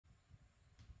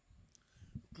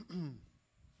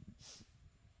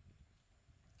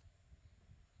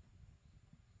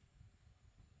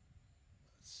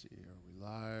see, are we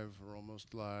live? We're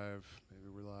almost live. Maybe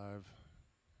we're live.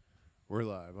 We're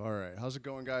live. All right. How's it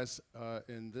going, guys?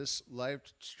 In this live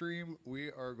stream, we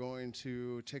are going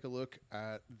to take a look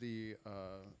at the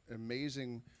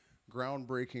amazing,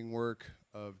 groundbreaking work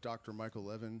of Dr. Michael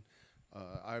Levin.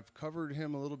 I've covered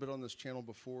him a little bit on this channel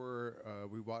before.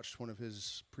 We watched one of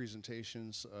his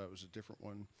presentations. It was a different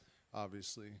one,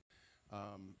 obviously.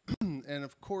 And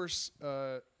of course,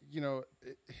 you know,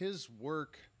 his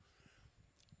work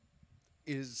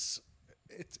is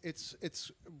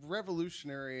it's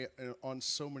revolutionary on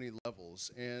so many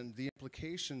levels, and the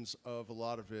implications of a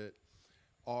lot of it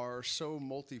are so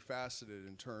multifaceted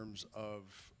in terms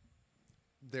of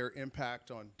their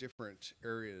impact on different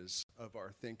areas of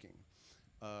our thinking.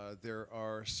 There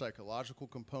are psychological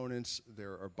components,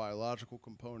 there are biological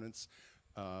components,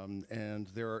 and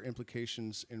there are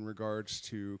implications in regards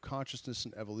to consciousness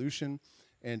and evolution,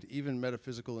 and even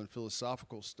metaphysical and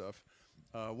philosophical stuff.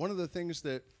 One of the things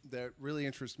that really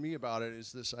interests me about it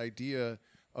is this idea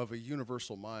of a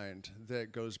universal mind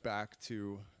that goes back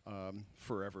to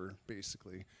forever,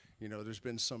 basically. You know, there's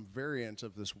been some variant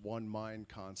of this one mind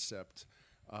concept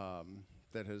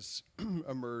that has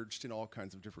emerged in all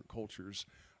kinds of different cultures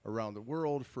around the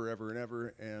world forever and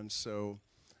ever. And so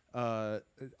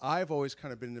I've always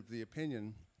kind of been of the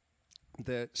opinion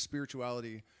that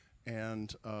spirituality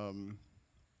and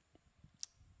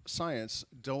science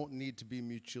don't need to be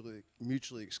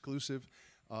mutually exclusive,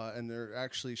 and there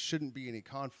actually shouldn't be any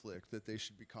conflict, that they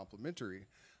should be complementary.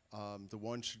 The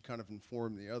one should kind of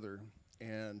inform the other.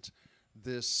 And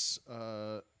this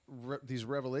these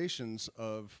revelations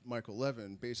of Michael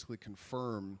Levin basically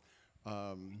confirm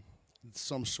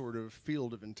some sort of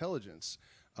field of intelligence.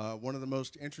 One of the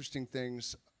most interesting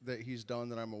things that he's done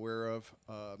that I'm aware of,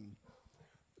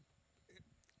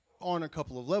 on a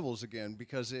couple of levels again,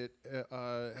 because it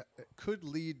could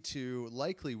lead to,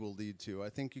 likely will lead to, I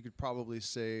think you could probably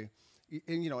say,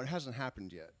 and you know, it hasn't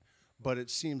happened yet, but it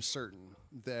seems certain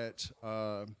that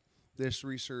this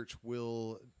research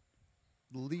will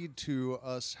lead to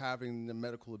us having the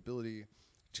medical ability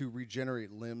to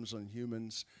regenerate limbs on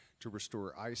humans, to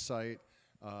restore eyesight,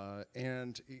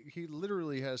 and he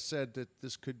literally has said that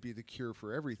this could be the cure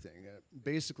for everything.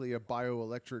 Basically a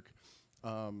bioelectric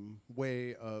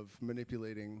way of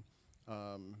manipulating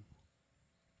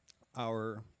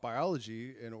our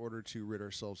biology in order to rid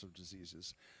ourselves of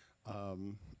diseases.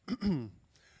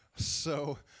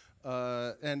 So,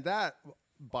 and that,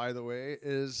 by the way,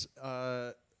 is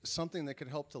something that could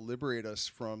help to liberate us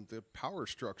from the power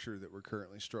structure that we're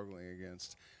currently struggling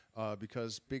against.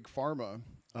 Because Big Pharma,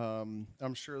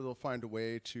 I'm sure they'll find a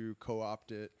way to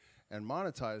co-opt it and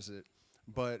monetize it,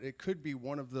 but it could be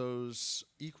one of those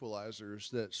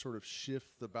equalizers that sort of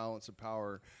shift the balance of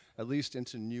power, at least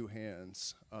into new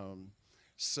hands.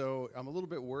 So I'm a little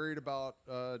bit worried about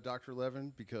Dr.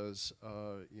 Levin because,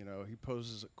 you know, he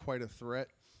poses quite a threat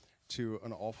to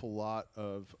an awful lot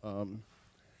of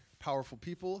powerful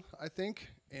people, I think.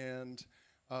 And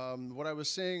what I was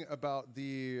saying about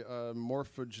the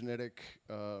morphogenetic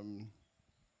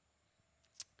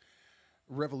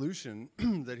revolution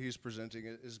that he's presenting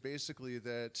is basically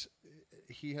that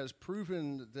he has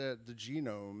proven that the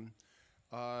genome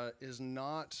is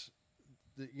not,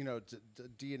 you know, the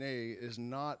DNA is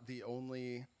not the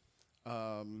only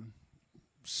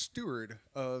steward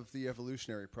of the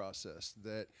evolutionary process,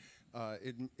 that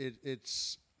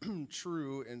it's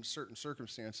true in certain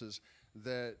circumstances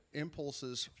that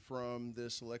impulses from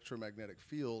this electromagnetic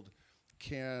field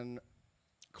can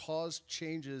cause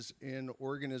changes in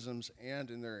organisms and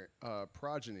in their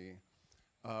progeny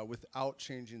without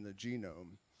changing the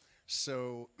genome.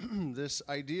 So this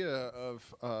idea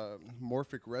of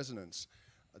morphic resonance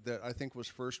that I think was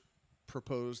first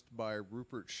proposed by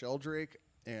Rupert Sheldrake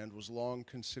and was long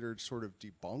considered sort of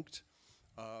debunked.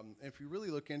 If you really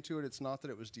look into it, it's not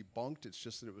that it was debunked, it's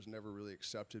just that it was never really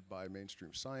accepted by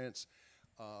mainstream science.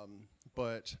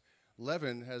 But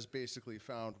Levin has basically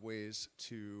found ways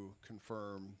to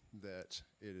confirm that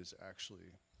it is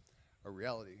actually a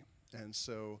reality. And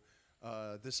so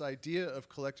this idea of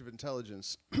collective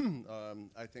intelligence,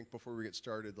 I think before we get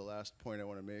started, the last point I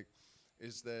want to make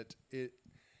is that it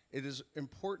is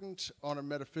important on a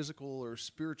metaphysical or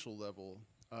spiritual level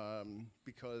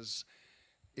because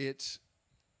it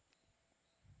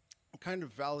kind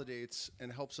of validates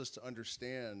and helps us to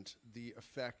understand the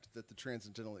effect that the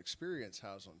transcendental experience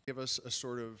has on, give us a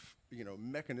sort of, you know,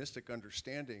 mechanistic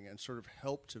understanding and sort of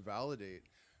help to validate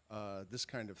this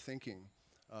kind of thinking.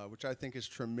 which I think is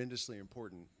tremendously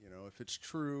important. You know, if it's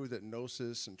true that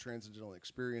gnosis and transcendental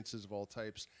experiences of all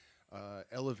types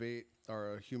elevate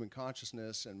our human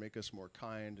consciousness and make us more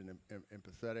kind and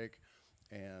empathetic,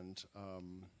 and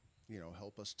you know,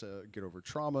 help us to get over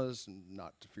traumas and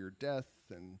not to fear death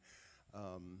and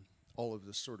all of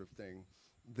this sort of thing,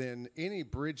 then any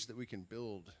bridge that we can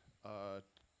build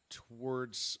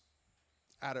towards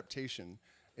adaptation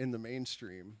in the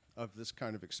mainstream of this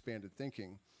kind of expanded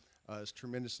thinking is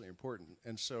tremendously important.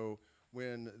 And so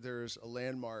when there's a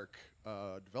landmark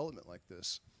development like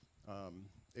this,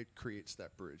 it creates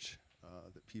that bridge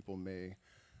that people may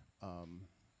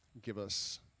give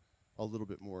us a little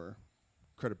bit more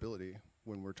credibility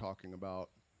when we're talking about,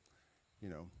 you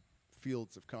know,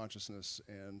 fields of consciousness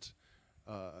and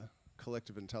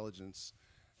collective intelligence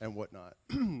and whatnot.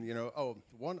 You know, oh,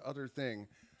 one other thing.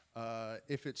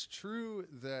 If it's true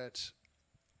that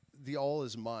the all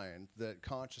is mind, that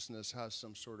consciousness has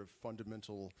some sort of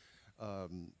fundamental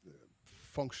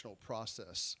functional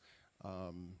process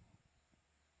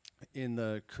in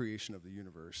the creation of the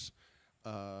universe,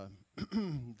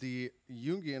 the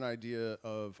Jungian idea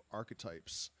of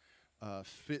archetypes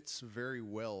fits very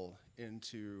well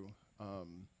into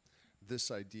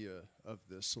this idea of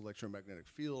this electromagnetic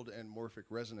field and morphic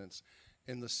resonance,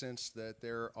 in the sense that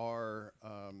there are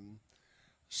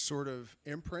sort of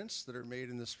imprints that are made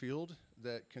in this field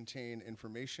that contain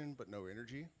information but no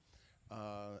energy.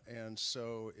 And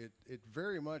so it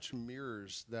very much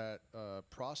mirrors that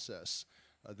process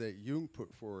that Jung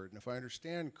put forward. And if I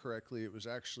understand correctly, it was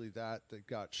actually that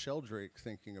got Sheldrake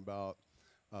thinking about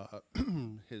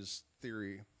his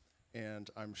theory, and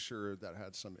I'm sure that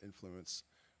had some influence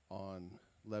on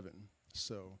Levin.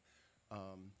 So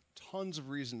tons of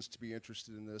reasons to be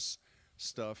interested in this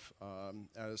stuff,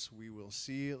 as we will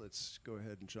see. Let's go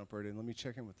ahead and jump right in. Let me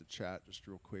check in with the chat just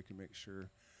real quick and make sure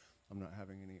I'm not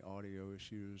having any audio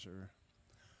issues or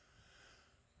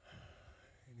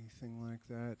anything like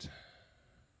that.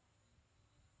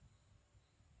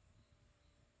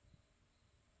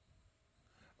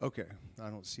 Okay,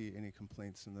 I don't see any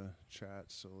complaints in the chat,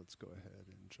 so let's go ahead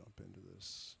and jump into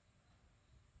this.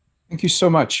 Thank you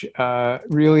so much.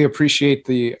 Really appreciate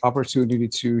the opportunity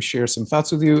to share some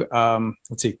thoughts with you.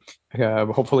 Let's see,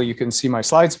 hopefully you can see my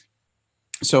slides.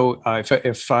 So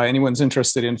if anyone's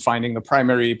interested in finding the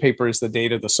primary papers, the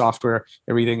data, the software,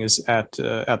 everything is at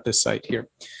this site here.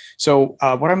 So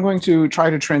what I'm going to try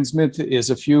to transmit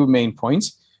is a few main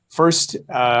points. First,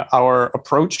 our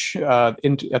approach at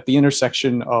the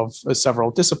intersection of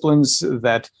several disciplines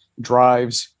that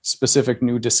drives specific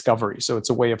new discovery. So it's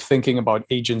a way of thinking about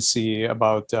agency,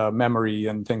 about memory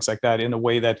and things like that in a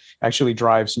way that actually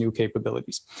drives new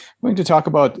capabilities. I'm going to talk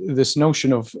about this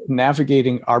notion of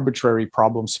navigating arbitrary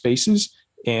problem spaces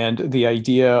and the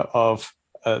idea of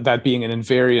that being an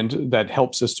invariant that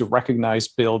helps us to recognize,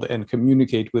 build, and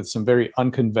communicate with some very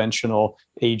unconventional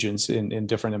agents in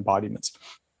different embodiments.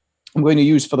 I'm going to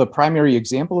use, for the primary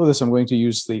example of this, I'm going to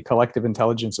use the collective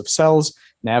intelligence of cells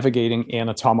navigating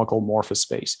anatomical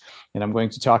morphospace. And I'm going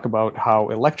to talk about how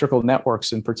electrical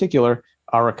networks in particular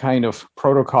are a kind of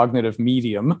protocognitive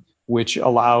medium, which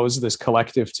allows this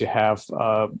collective to have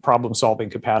problem-solving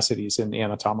capacities in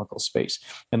anatomical space.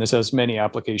 And this has many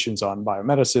applications on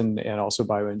biomedicine and also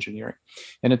bioengineering.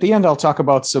 And at the end, I'll talk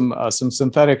about some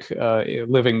synthetic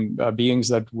living beings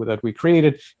that we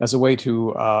created as a way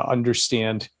to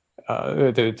understand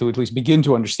to at least begin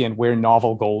to understand where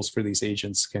novel goals for these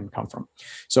agents can come from.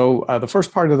 So the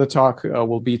first part of the talk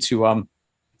will be to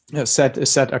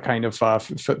set a kind of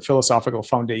philosophical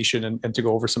foundation and to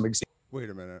go over some examples. Wait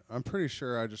a minute. I'm pretty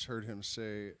sure I just heard him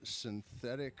say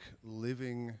synthetic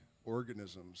living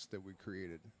organisms that we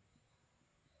created.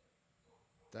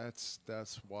 That's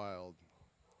wild.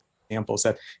 Examples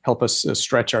that help us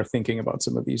stretch our thinking about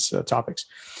some of these topics.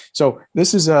 So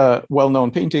this is a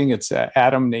well-known painting. It's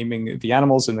Adam naming the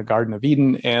animals in the Garden of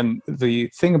Eden. And the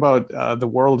thing about the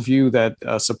worldview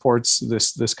that supports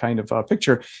this kind of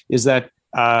picture is that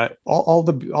all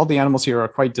the animals here are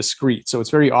quite discrete. So it's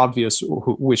very obvious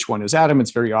which one is Adam.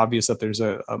 It's very obvious that there's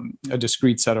a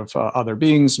discrete set of other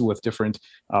beings with different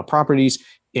properties.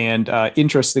 And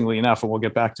interestingly enough, and we'll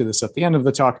get back to this at the end of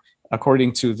the talk,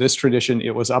 according to this tradition,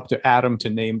 it was up to Adam to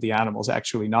name the animals,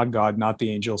 actually not God, not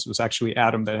the angels. It was actually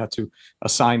Adam that had to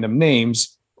assign them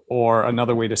names, or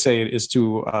another way to say it is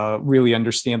to really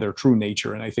understand their true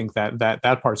nature. And I think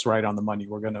that part's right on the money.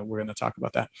 We're gonna talk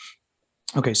about that.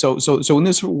 Okay, so in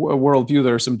this worldview,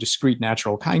 there are some discrete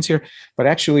natural kinds here, but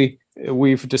actually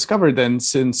we've discovered then,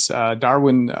 since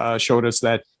Darwin showed us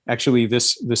that actually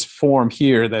this form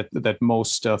here that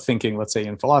most thinking, let's say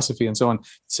in philosophy and so on,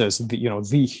 says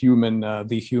the human and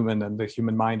the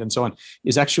human mind and so on,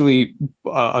 is actually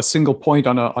a single point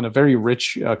on a very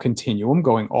rich continuum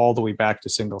going all the way back to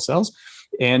single cells.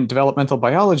 And developmental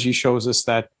biology shows us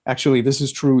that actually this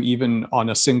is true even on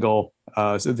a single,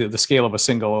 the scale of a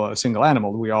single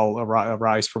animal. We all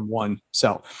arise from one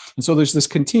cell, and so there's this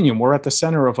continuum. We're at the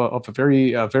center of a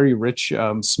very rich,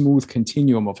 smooth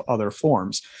continuum of other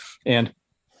forms, and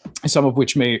some of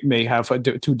which may have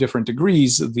to different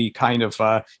degrees the kind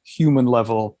of human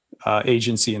level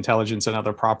agency, intelligence, and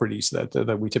other properties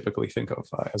that we typically think of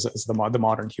as the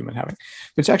modern human having.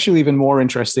 But it's actually even more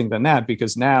interesting than that,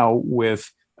 because now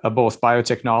with both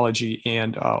biotechnology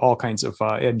and all kinds of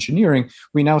engineering,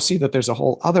 we now see that there's a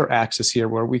whole other axis here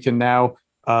where we can now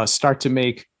start to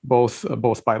make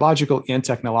both biological and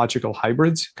technological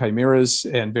hybrids, chimeras,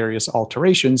 and various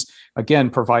alterations, again,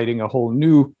 providing a whole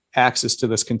new axis to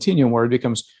this continuum where it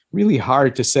becomes really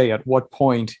hard to say at what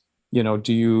point do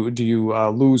you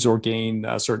lose or gain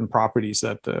certain properties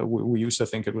that we used to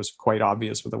think it was quite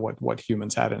obvious with what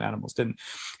humans had and animals didn't.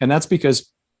 And that's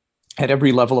because at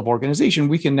every level of organization,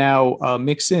 we can now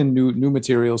mix in new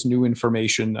materials, new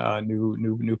information,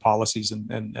 new policies,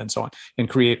 and so on, and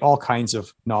create all kinds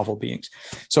of novel beings.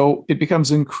 So it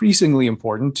becomes increasingly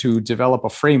important to develop a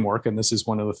framework, and this is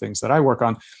one of the things that I work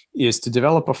on, is to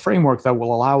develop a framework that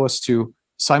will allow us to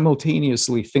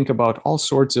simultaneously think about all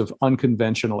sorts of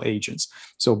unconventional agents.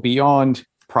 So beyond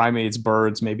primates,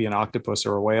 birds, maybe an octopus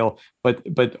or a whale,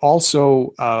 but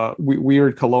also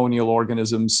weird colonial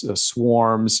organisms,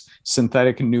 swarms,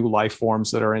 synthetic new life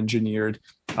forms that are engineered,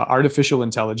 artificial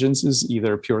intelligences,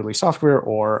 either purely software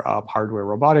or hardware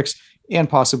robotics, and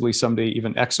possibly someday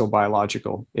even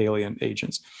exobiological alien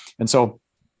agents. And so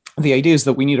the idea is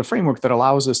that we need a framework that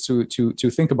allows us to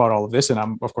think about all of this. And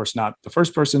I'm, of course, not the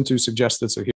first person to suggest that.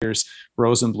 So here's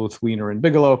Rosenbluth, Wiener, and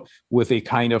Bigelow with a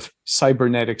kind of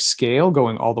cybernetic scale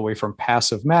going all the way from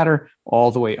passive matter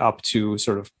all the way up to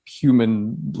sort of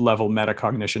human level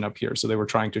metacognition up here. So they were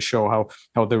trying to show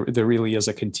how there really is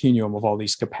a continuum of all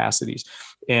these capacities.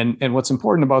 And what's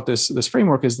important about this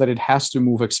framework is that it has to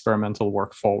move experimental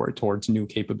work forward towards new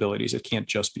capabilities. It can't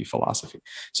just be philosophy.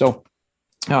 So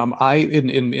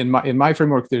in my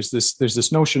framework, there's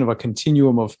this notion of a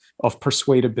continuum of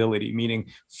persuadability,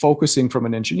 meaning focusing from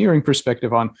an engineering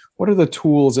perspective on what are the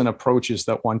tools and approaches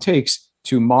that one takes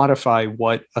to modify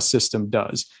what a system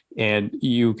does. And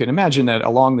you can imagine that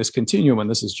along this continuum, and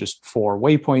this is just 4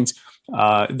 waypoints,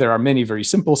 there are many very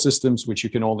simple systems which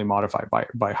you can only modify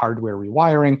by hardware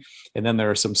rewiring. And then there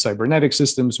are some cybernetic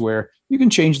systems where you can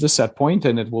change the set point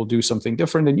and it will do something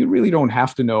different. And you really don't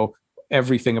have to know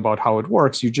everything about how it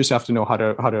works. You just have to know how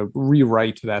to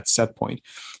rewrite that set point.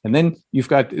 And then you've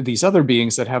got these other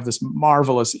beings that have this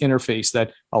marvelous interface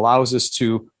that allows us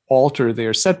to alter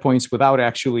their set points without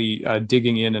actually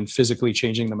digging in and physically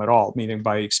changing them at all, meaning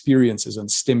by experiences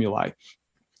and stimuli.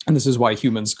 And this is why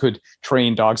humans could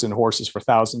train dogs and horses for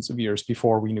thousands of years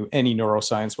before we knew any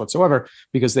neuroscience whatsoever,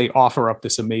 because they offer up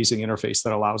this amazing interface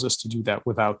that allows us to do that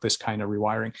without this kind of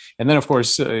rewiring. And then, of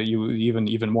course, you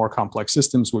even more complex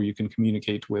systems where you can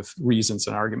communicate with reasons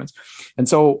and arguments. And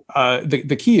so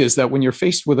the key is that when you're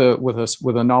faced with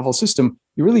a novel system,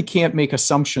 you really can't make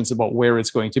assumptions about where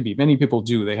it's going to be. Many people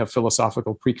do. They have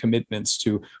philosophical pre-commitments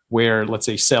to where, let's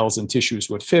say, cells and tissues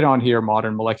would fit on here.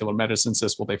 Modern molecular medicine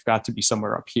says, well, they've got to be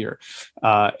somewhere up here.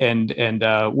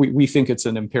 We think it's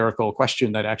an empirical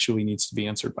question that actually needs to be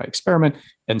answered by experiment.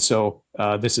 And so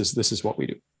this is what we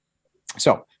do.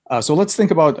 So let's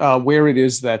think about where it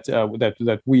is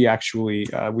that we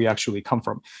actually come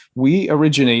from. We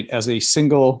originate as a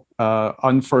single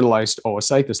unfertilized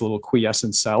oocyte, this little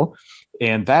quiescent cell.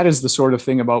 And that is the sort of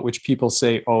thing about which people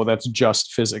say, oh, that's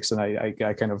just physics. And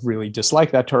I kind of really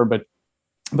dislike that term, but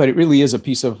it really is a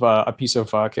piece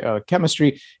of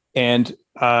chemistry. And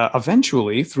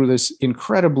eventually, through this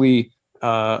incredibly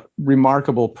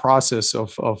remarkable process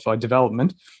of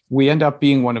development, we end up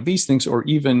being one of these things, or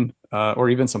even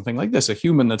something like this, a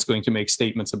human that's going to make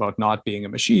statements about not being a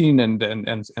machine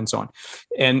and so on.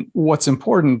 And what's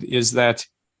important is that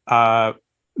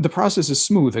the process is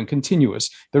smooth and continuous.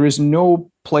 There is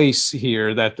no place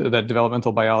here that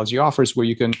developmental biology offers where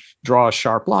you can draw a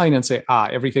sharp line and say,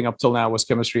 everything up till now was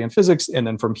chemistry and physics, and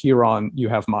then from here on you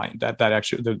have mind. That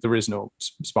actually there is no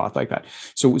spot like that.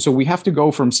 So we have to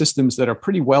go from systems that are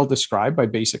pretty well described by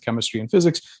basic chemistry and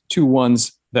physics to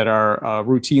ones that are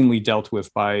routinely dealt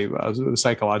with by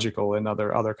psychological and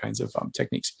other kinds of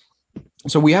techniques.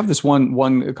 So we have this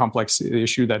one complex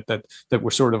issue that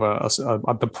we're sort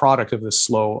of the product of this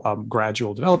slow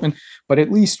gradual development, but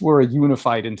at least we're a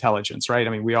unified intelligence, right?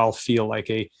 I mean, we all feel like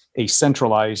a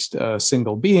centralized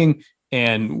single being,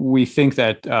 and we think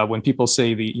that when people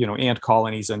say the ant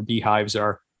colonies and beehives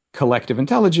are collective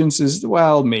intelligences,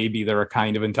 well, maybe they're a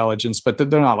kind of intelligence, but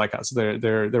they're not like us.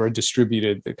 They're a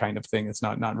distributed kind of thing. It's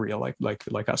not real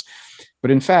like us. But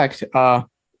in fact,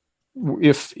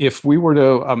 if we were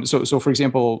to so for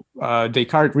example,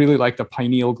 Descartes really liked the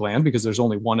pineal gland because there's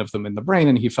only one of them in the brain,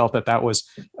 and he felt that was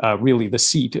really the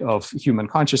seat of human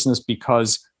consciousness,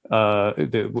 because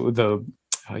the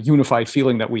unified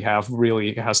feeling that we have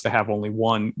really has to have only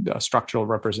one structural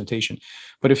representation.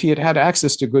 But if he had had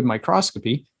access to good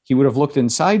microscopy, he would have looked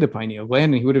inside the pineal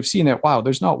gland and he would have seen that, wow,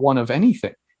 there's not one of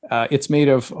anything. It's made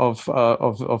of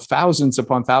thousands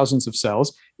upon thousands of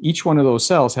cells. Each one of those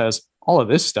cells has all of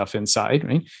this stuff inside,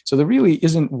 right? So there really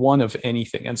isn't one of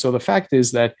anything. And so the fact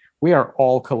is that we are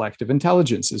all collective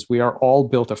intelligences. We are all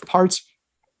built of parts.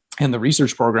 And the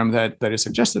research program that is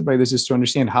suggested by this is to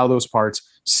understand how those parts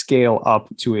scale up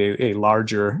to a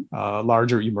larger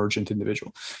emergent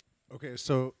individual. Okay,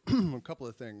 so a couple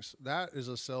of things. That is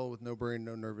a cell with no brain,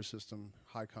 no nervous system,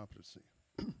 high competency.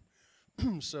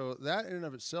 So that in and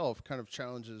of itself kind of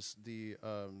challenges the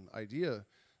idea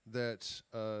that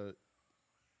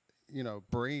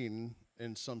brain,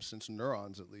 in some sense,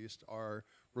 neurons at least, are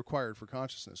required for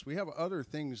consciousness. We have other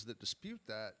things that dispute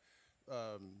that,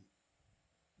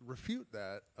 refute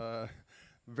that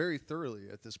very thoroughly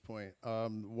at this point.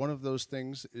 One of those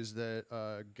things is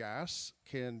that gas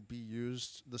can be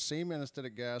used, the same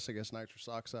anesthetic gas, I guess nitrous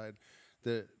oxide,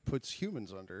 that puts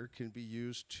humans under, can be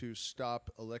used to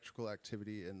stop electrical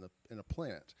activity in a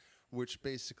plant, which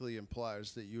basically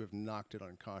implies that you have knocked it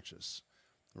unconscious,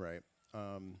 right?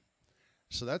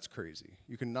 So that's crazy.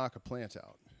 You can knock a plant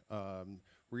out.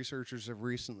 Researchers have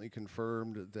recently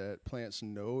confirmed that plants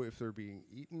know if they're being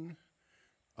eaten,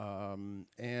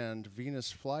 and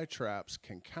Venus flytraps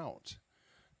can count,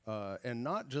 and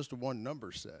not just one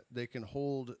number set. They can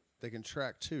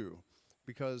track two,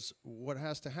 because what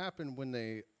has to happen when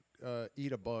they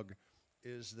eat a bug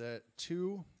is that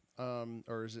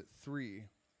or is it three?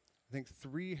 I think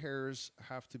 3 hairs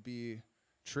have to be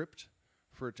tripped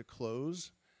for it to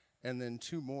close, and then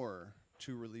 2 more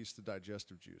to release the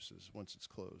digestive juices once it's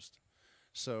closed.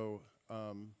 So,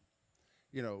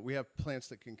 we have plants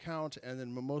that can count, and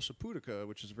then Mimosa pudica,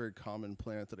 which is a very common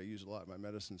plant that I use a lot in my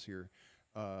medicines here.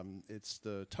 It's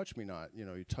the touch-me-not.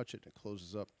 You touch it and it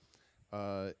closes up.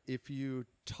 If you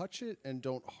touch it and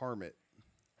don't harm it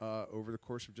over the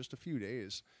course of just a few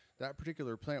days, that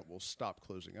particular plant will stop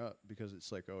closing up, because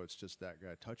it's like, oh, it's just that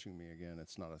guy touching me again.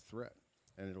 It's not a threat,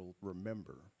 and it'll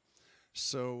remember.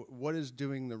 So what is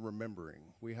doing the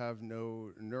remembering? We have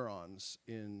no neurons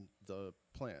in the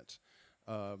plant.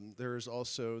 There is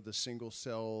also the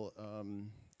single-cell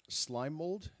slime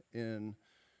mold in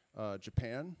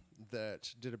Japan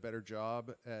that did a better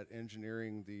job at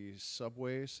engineering the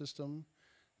subway system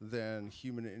than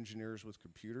human engineers with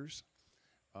computers.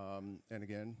 And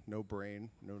again, no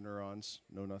brain, no neurons,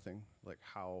 no nothing. Like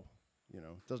how, it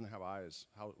doesn't have eyes.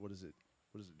 What is it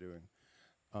doing?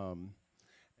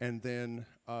 And then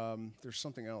there's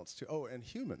something else too. Oh, and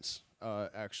humans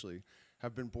actually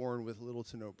have been born with little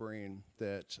to no brain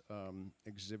that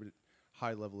exhibit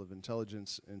high level of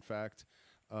intelligence. In fact,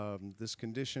 this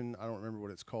condition, I don't remember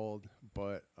what it's called,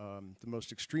 but the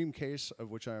most extreme case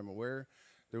of which I am aware,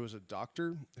 there was a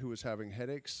doctor who was having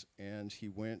headaches, and he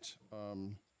went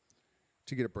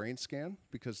to get a brain scan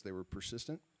because they were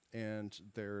persistent, and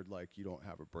they're like, you don't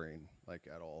have a brain, like,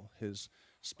 at all. His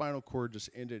spinal cord just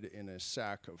ended in a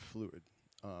sack of fluid,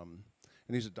 and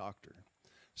he's a doctor.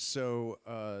 So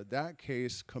that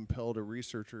case compelled a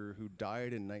researcher who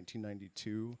died in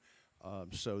 1992.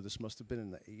 So this must have been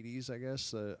in the 80s, I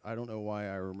guess. I don't know why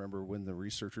I remember when the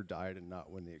researcher died and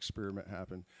not when the experiment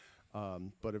happened.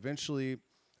 But eventually,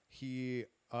 he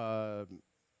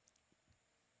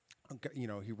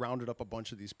rounded up a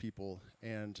bunch of these people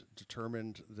and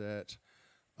determined that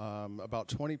about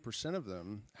 20% of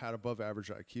them had above average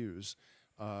IQs.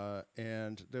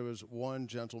 And there was one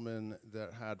gentleman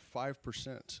that had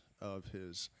 5% of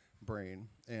his brain,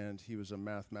 and he was a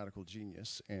mathematical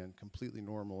genius and completely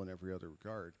normal in every other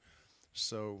regard.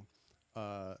 So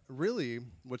really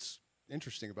what's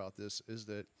interesting about this is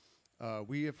that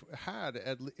we have had,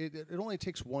 it only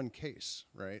takes one case,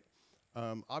 right?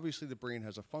 Obviously the brain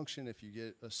has a function. If you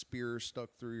get a spear stuck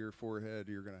through your forehead,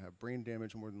 you're going to have brain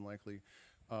damage more than likely.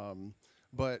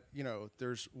 But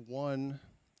there's one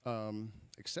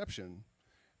exception,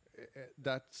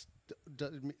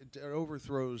 it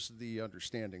overthrows the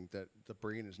understanding that the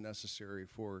brain is necessary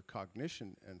for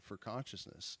cognition and for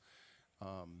consciousness.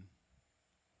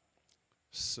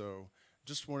 So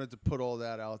just wanted to put all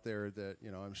that out there that,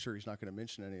 I'm sure he's not going to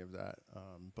mention any of that,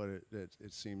 but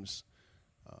it seems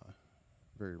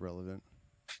very relevant.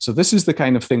 So this is the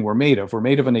kind of thing we're made of. We're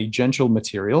made of an agential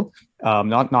material,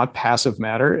 not passive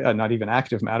matter, not even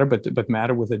active matter, but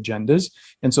matter with agendas.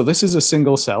 And so this is a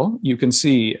single cell. You can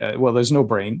see, well, there's no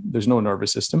brain, there's no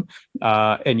nervous system,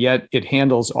 and yet it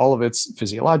handles all of its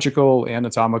physiological,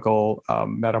 anatomical,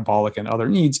 metabolic, and other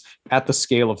needs at the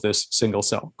scale of this single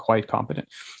cell. Quite competent.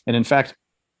 And in fact,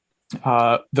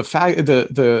 the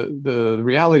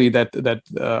reality that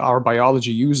our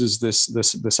biology uses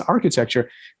this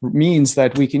architecture means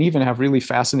that we can even have really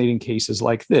fascinating cases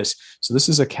like this. So this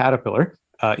is a caterpillar.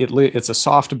 It's a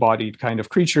soft-bodied kind of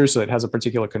creature, so it has a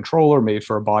particular controller made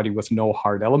for a body with no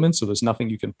hard elements. So there's nothing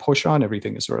you can push on.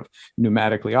 Everything is sort of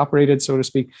pneumatically operated, so to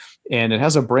speak. And it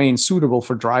has a brain suitable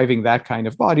for driving that kind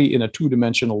of body in a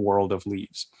two-dimensional world of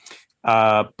leaves.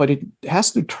 But it has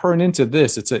to turn into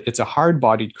this. It's a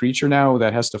hard-bodied creature now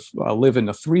that has to live in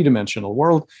a three-dimensional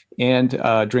world and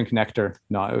drink nectar.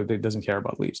 No, it doesn't care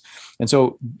about leaves. And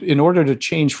so in order to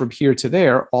change from here to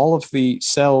there, all of the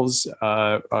cells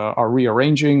are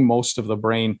rearranging. Most of the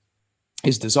brain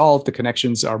is dissolved. The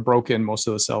connections are broken. Most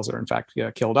of the cells are, in fact,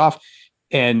 killed off.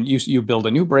 And you build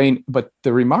a new brain. But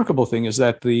the remarkable thing is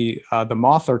that the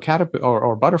moth or caterpillar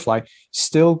or butterfly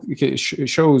still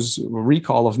shows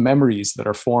recall of memories that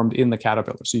are formed in the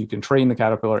caterpillar. So you can train the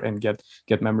caterpillar and get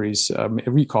memories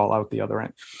recall out the other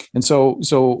end. And so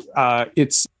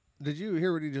it's. Did you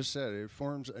hear what he just said? It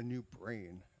forms a new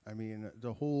brain. I mean,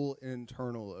 the whole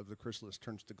internal of the chrysalis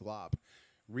turns to glop,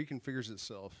 reconfigures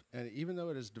itself, and even though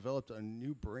it has developed a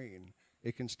new brain,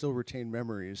 it can still retain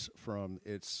memories from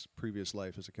its previous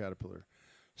life as a caterpillar.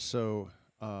 So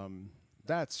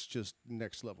that's just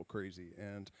next level crazy.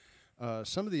 And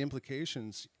some of the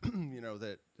implications,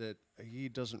 that he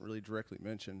doesn't really directly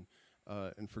mention,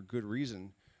 and for good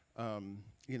reason, one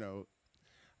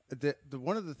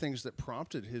of the things that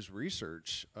prompted his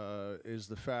research is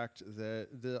the fact that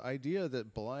the idea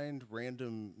that blind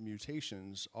random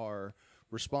mutations are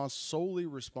solely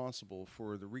responsible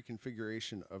for the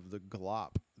reconfiguration of the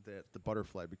glop that the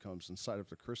butterfly becomes inside of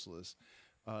the chrysalis.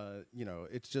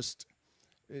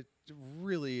 It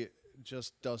really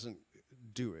just doesn't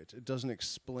do it. It doesn't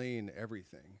explain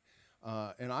everything.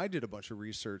 And I did a bunch of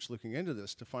research looking into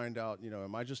this to find out,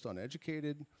 am I just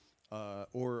uneducated?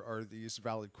 Or are these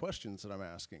valid questions that I'm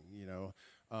asking?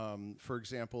 For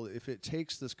example, if it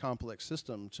takes this complex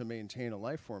system to maintain a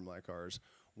life form like ours,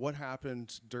 what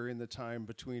happened during the time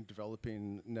between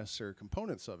developing necessary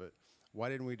components of it? Why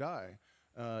didn't we die?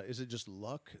 Is it just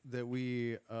luck that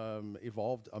we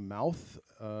evolved a mouth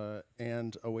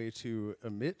and a way to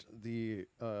emit the,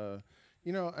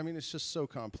 it's just so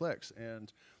complex.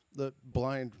 And the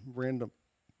blind random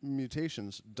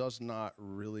mutations does not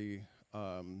really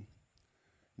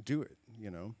do it,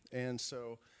 And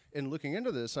so in looking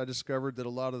into this, I discovered that a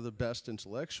lot of the best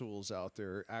intellectuals out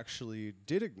there actually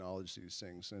did acknowledge these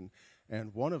things. And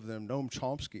one of them, Noam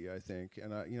Chomsky, I think,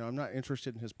 and I'm not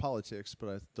interested in his politics, but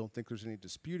I don't think there's any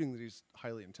disputing that he's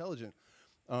highly intelligent.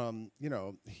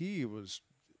 He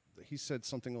said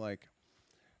something like,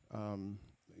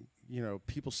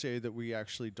 people say that we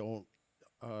actually don't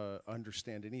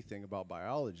understand anything about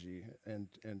biology and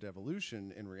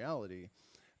evolution in reality.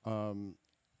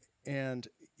 And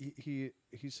he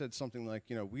said something like,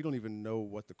 we don't even know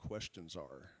what the questions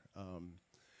are.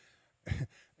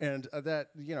 And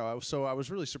so I was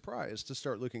really surprised to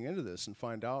start looking into this and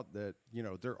find out that,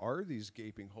 there are these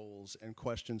gaping holes and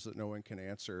questions that no one can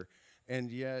answer.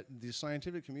 And yet the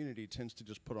scientific community tends to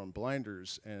just put on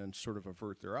blinders and sort of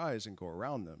avert their eyes and go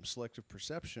around them. Selective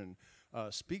perception,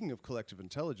 speaking of collective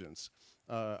intelligence,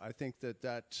 I think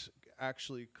that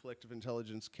actually collective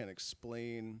intelligence can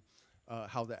explain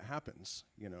how that happens,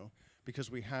 because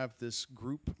we have this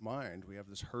group mind, we have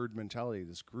this herd mentality,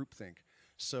 this group think.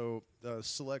 So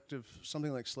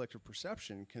something like selective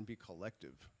perception can be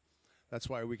collective. That's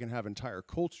why we can have entire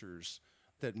cultures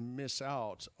that miss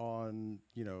out on,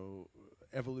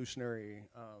 evolutionary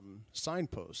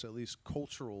signposts, at least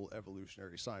cultural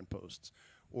evolutionary signposts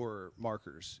or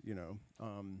markers,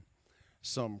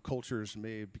 Some cultures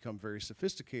may become very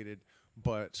sophisticated,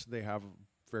 but they have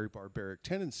very barbaric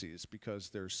tendencies because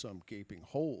there's some gaping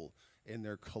hole in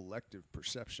their collective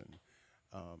perception.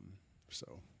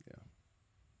 Yeah.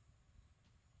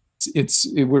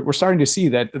 we're starting to see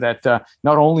that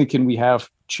not only can we have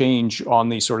change on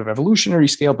the sort of evolutionary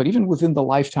scale, but even within the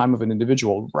lifetime of an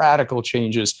individual, radical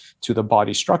changes to the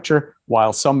body structure,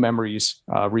 while some memories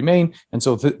remain. And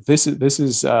so this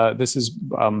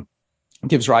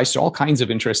gives rise to all kinds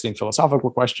of interesting philosophical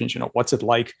questions. What's it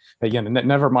like, again,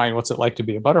 never mind what's it like to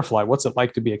be a butterfly, what's it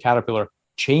like to be a caterpillar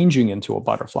changing into a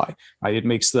butterfly, right? It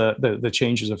makes the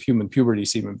changes of human puberty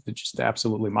seem just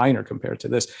absolutely minor compared to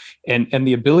this. And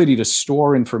the ability to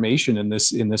store information in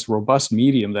this robust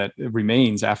medium that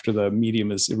remains after the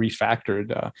medium is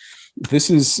refactored.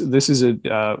 This is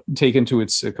taken to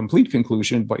its complete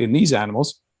conclusion, but in these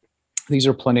animals, these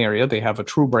are planaria, they have a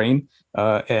true brain,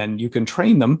 and you can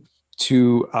train them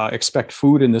to expect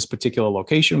food in this particular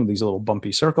location with these little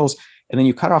bumpy circles, and then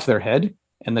you cut off their head,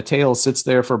 and the tail sits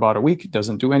there for about a week,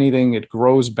 doesn't do anything. It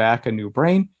grows back a new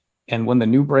brain. And when the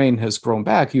new brain has grown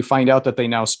back, you find out that they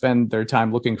now spend their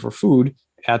time looking for food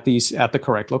at the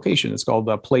correct location. It's called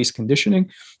place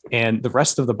conditioning. And the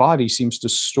rest of the body seems to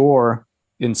store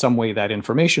in some way that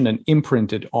information and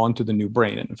imprint it onto the new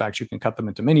brain. And in fact, you can cut them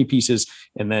into many pieces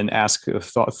and then ask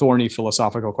thorny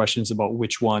philosophical questions about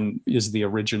which one is the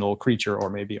original creature, or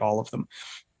maybe all of them.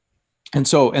 And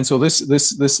so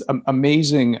this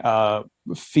amazing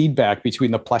feedback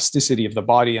between the plasticity of the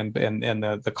body and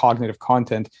the cognitive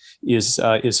content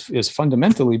is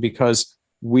fundamentally because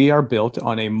we are built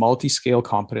on a multi-scale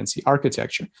competency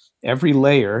architecture. Every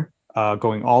layer,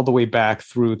 going all the way back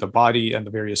through the body and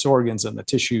the various organs and the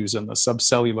tissues and the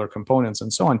subcellular components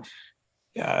and so on,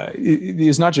 it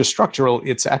is not just structural.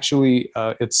 It's actually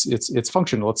it's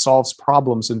functional. It solves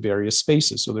problems in various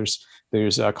spaces. So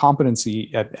there's a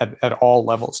competency at all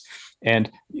levels,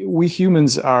 and we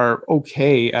humans are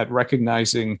okay at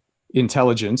recognizing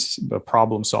intelligence,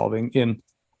 problem solving in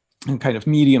kind of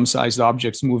medium-sized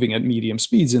objects moving at medium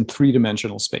speeds in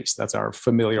three-dimensional space. That's our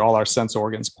familiar, all our sense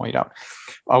organs point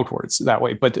outwards that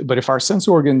way. But if our sense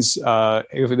organs,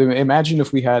 imagine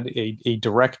if we had a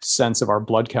direct sense of our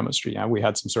blood chemistry, and we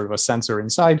had some sort of a sensor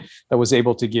inside that was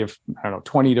able to give,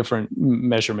 20 different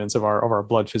measurements of our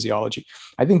blood physiology.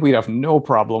 I think we'd have no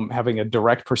problem having a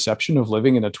direct perception of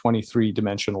living in a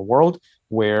 23-dimensional world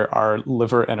where our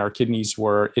liver and our kidneys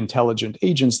were intelligent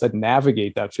agents that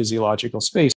navigate that physiological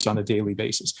space on a daily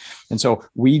basis. And so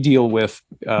we deal with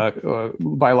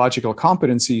biological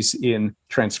competencies in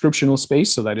transcriptional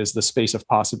space, so that is the space of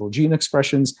possible gene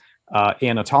expressions,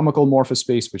 anatomical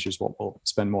morphospace, which is what we'll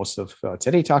spend most of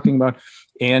today talking about,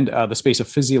 and the space of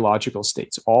physiological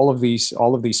states. All of these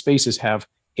spaces have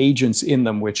agents in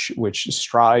them which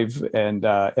strive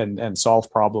and solve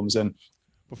problems. And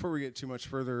before we get too much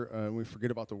further, we forget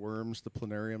about the worms, the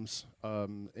planariums.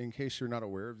 In case you're not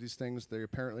aware of these things, they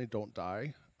apparently don't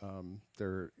die.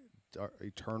 They're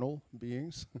eternal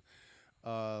beings,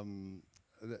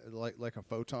 like a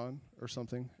photon or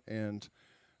something. And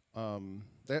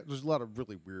there's a lot of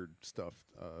really weird stuff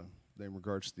in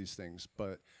regards to these things.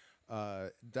 But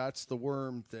that's the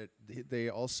worm that they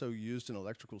also used an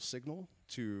electrical signal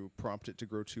to prompt it to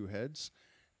grow two heads.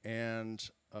 And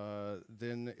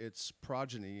then its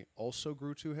progeny also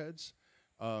grew two heads,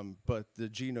 but the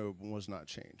genome was not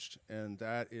changed. And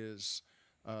that is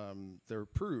their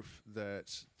proof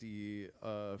that the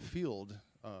field,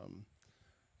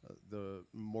 the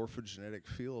morphogenetic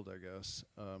field, I guess,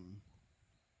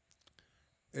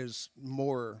 is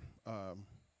more,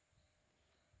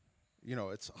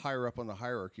 it's higher up on the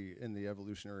hierarchy in the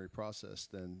evolutionary process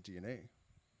than DNA.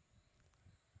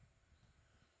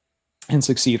 And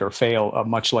succeed or fail,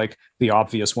 much like the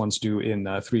obvious ones do in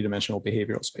three-dimensional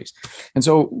behavioral space. And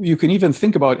so you can even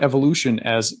think about evolution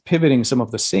as pivoting some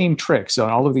of the same tricks.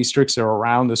 And all of these tricks are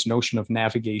around this notion of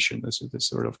navigation, this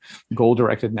sort of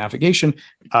goal-directed navigation,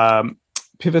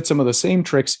 pivot some of the same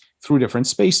tricks through different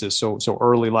spaces. So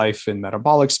early life in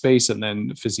metabolic space, and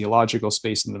then physiological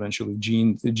space, and eventually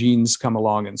the genes come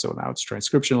along. And so now it's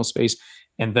transcriptional space.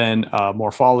 And then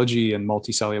morphology and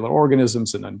multicellular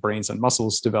organisms, and then brains and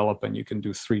muscles develop, and you can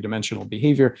do three-dimensional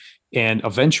behavior, and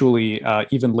eventually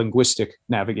even linguistic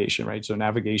navigation, right? So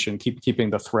navigation, keeping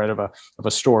the thread of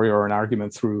a story or an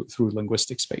argument through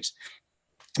linguistic space.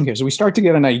 Okay, so we start to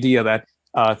get an idea that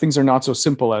things are not so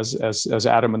simple as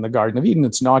Adam in the Garden of Eden.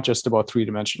 It's not just about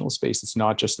three-dimensional space. It's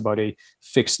not just about a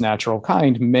fixed natural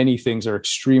kind. Many things are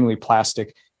extremely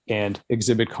plastic and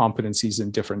exhibit competencies in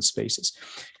different spaces.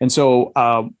 And so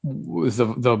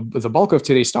the bulk of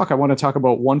today's talk, I want to talk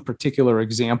about one particular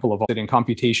example of it in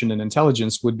computation and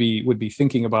intelligence would be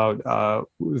thinking about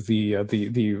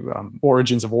the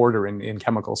origins of order in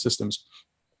chemical systems.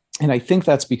 And I think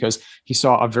that's because he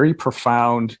saw a very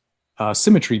profound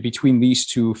symmetry between these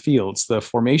two fields. The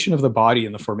formation of the body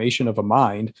and the formation of a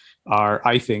mind are,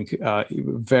 I think,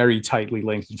 very tightly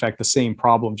linked. In fact, the same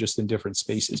problem, just in different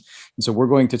spaces. And so we're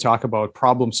going to talk about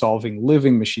problem-solving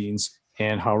living machines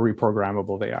and how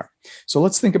reprogrammable they are. So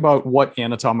let's think about what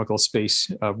anatomical space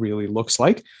really looks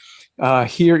like.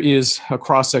 Here is a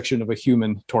cross-section of a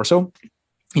human torso.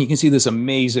 You can see this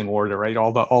amazing order, right?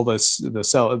 All the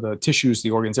cell, the tissues,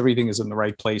 the organs, everything is in the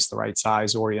right place, the right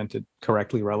size, oriented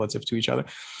correctly relative to each other.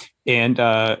 And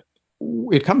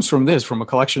it comes from a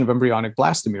collection of embryonic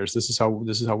blastomeres. This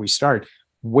is how we start.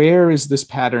 Where is this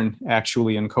pattern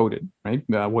actually encoded, right?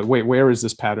 Where is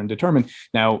this pattern determined?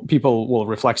 Now, people will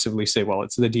reflexively say, well,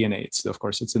 it's the DNA. Of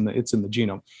course, it's in the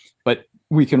genome. But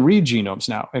we can read genomes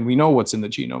now, and we know what's in the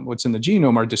genome. What's in the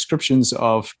genome are descriptions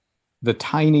of the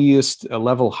tiniest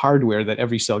level hardware that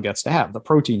every cell gets to have, the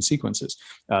protein sequences.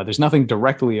 There's nothing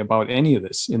directly about any of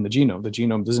this in the genome. The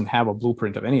genome doesn't have a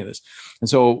blueprint of any of this. And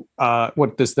so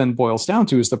what this then boils down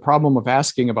to is the problem of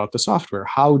asking about the software.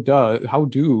 How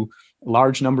do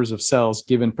large numbers of cells,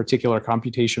 given particular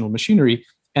computational machinery,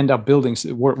 end up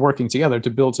working together to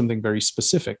build something very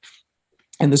specific?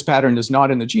 And this pattern is not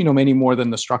in the genome any more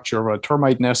than the structure of a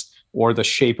termite nest or the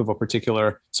shape of a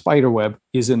particular spider web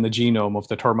is in the genome of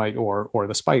the termite or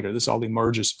the spider. This all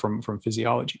emerges from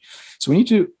physiology. So we need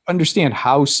to understand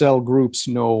how cell groups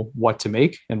know what to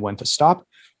make and when to stop.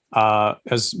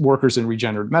 As workers in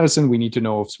regenerative medicine, we need to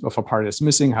know if a part is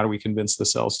missing, how do we convince the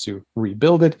cells to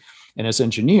rebuild it? And as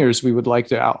engineers, we would like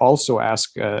to also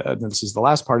ask, and this is the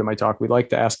last part of my talk, we'd like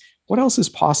to ask, what else is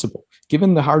possible?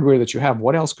 Given the hardware that you have,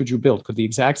 what else could you build? Could the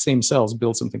exact same cells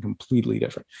build something completely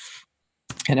different?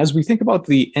 And as we think about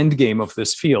the end game of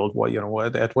this field,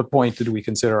 at what point did we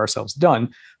consider ourselves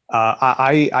done?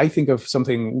 I think of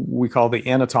something we call the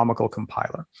anatomical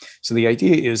compiler. So the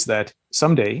idea is that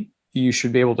someday you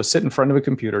should be able to sit in front of a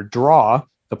computer, draw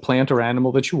the plant or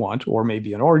animal that you want, or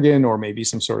maybe an organ, or maybe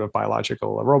some sort of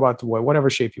biological robot, whatever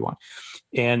shape you want.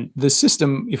 And the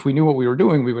system, if we knew what we were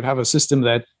doing, we would have a system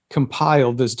that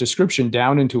compiled this description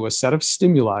down into a set of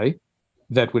stimuli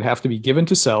that would have to be given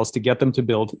to cells to get them to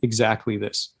build exactly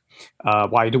this.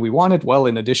 Why do we want it? Well,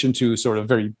 in addition to sort of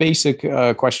very basic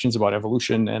questions about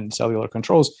evolution and cellular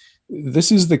controls,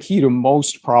 this is the key to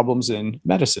most problems in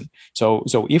medicine. So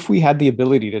if we had the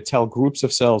ability to tell groups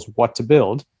of cells what to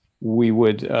build, we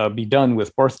would be done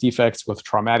with birth defects, with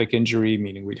traumatic injury,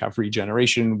 meaning we'd have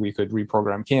regeneration, we could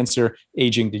reprogram cancer,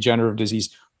 aging, degenerative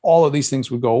disease. All of these things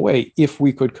would go away if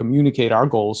we could communicate our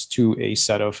goals to a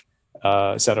set of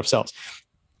cells.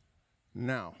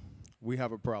 Now, we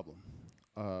have a problem.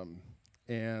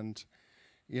 And,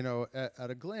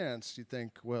 at a glance, you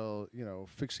think, well,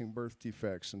 fixing birth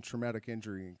defects and traumatic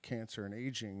injury and cancer and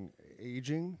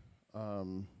aging,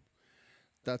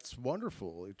 that's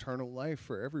wonderful, eternal life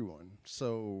for everyone.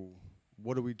 So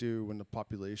what do we do when the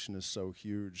population is so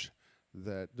huge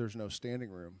that there's no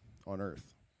standing room on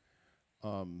Earth?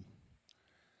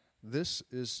 This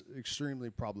is extremely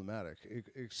problematic,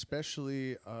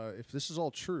 especially if this is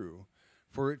all true.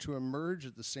 For it to emerge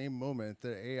at the same moment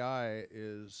that AI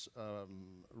is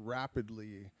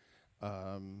rapidly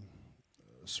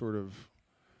sort of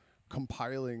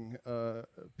compiling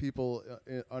people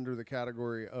under the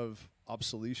category of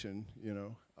obsolescence,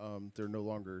 they're no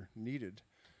longer needed.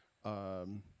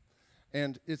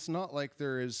 And it's not like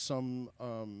there is some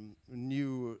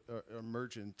new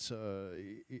emergent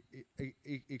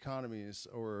economies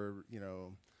or,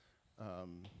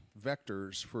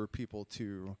 vectors for people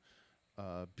to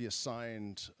be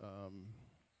assigned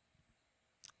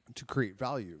to create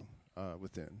value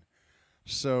within.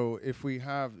 So if we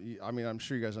have, I'm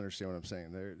sure you guys understand what I'm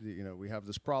saying. We have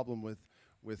this problem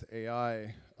with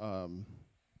AI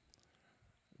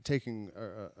taking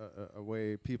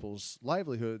away people's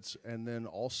livelihoods, and then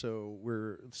also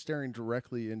we're staring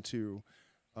directly into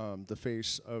the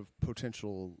face of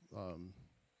potential,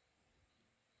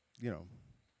 no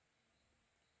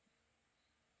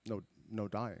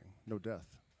dying, no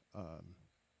death.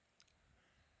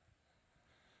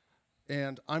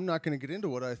 And I'm not going to get into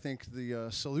what I think the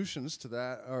solutions to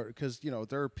that are, because,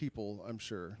 there are people, I'm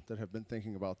sure, that have been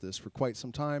thinking about this for quite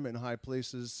some time in high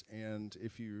places. And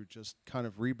if you just kind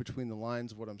of read between the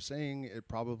lines of what I'm saying, it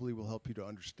probably will help you to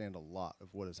understand a lot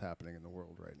of what is happening in the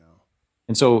world right now.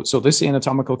 And so this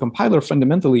anatomical compiler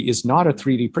fundamentally is not a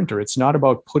 3D printer. It's not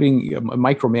about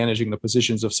micromanaging the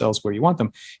positions of cells where you want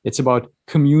them. It's about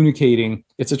communicating.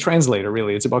 It's a translator,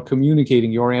 really. It's about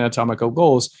communicating your anatomical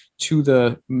goals to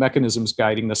the mechanisms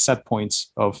guiding the set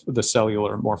points of the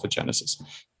cellular morphogenesis.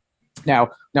 Now,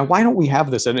 why don't we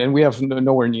have this? And we have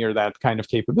nowhere near that kind of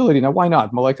capability. Now, why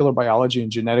not? Molecular biology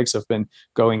and genetics have been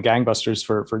going gangbusters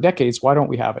for decades. Why don't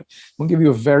we have it? I'll give you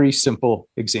a very simple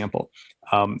example.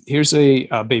 Here's a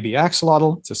baby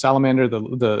axolotl. It's a salamander.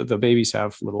 The babies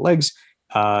have little legs.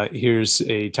 Here's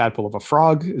a tadpole of a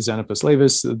frog, Xenopus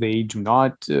laevis. They do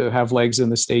not have legs in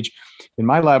this stage. In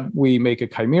my lab, we make a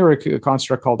chimeric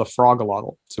construct called a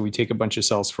frogolotl. So we take a bunch of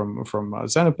cells from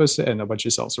Xenopus and a bunch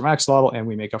of cells from axolotl, and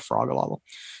we make a frogolotl.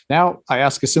 Now, I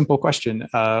ask a simple question.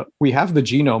 We have the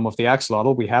genome of the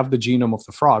axolotl. We have the genome of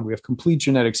the frog. We have complete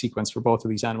genetic sequence for both of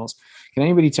these animals. Can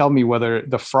anybody tell me whether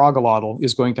the frogolotl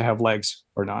is going to have legs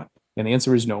or not? And the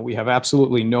answer is no. We have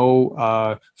absolutely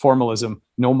no formalism,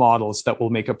 no models that will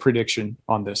make a prediction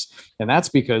on this. And that's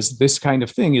because this kind of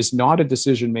thing is not a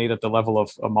decision made at the level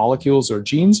of molecules or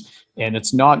genes, and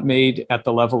it's not made at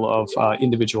the level of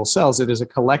individual cells. It is a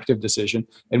collective decision,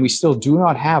 and we still do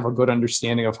not have a good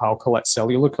understanding of how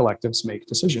cellular collectives make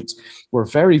decisions. We're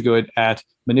very good at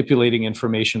manipulating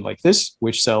information like this,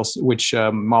 which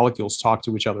molecules talk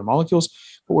to which other molecules,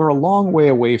 but we're a long way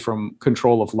away from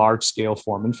control of large-scale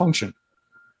form and function.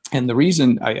 And the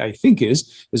reason I think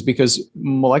is because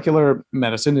molecular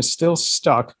medicine is still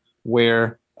stuck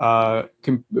where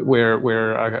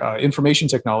information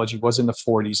technology was in the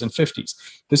 40s and 50s.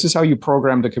 This is how you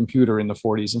programmed a computer in the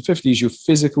 40s and 50s. You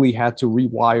physically had to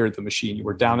rewire the machine. You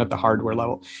were down at the hardware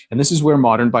level. And this is where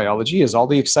modern biology is. All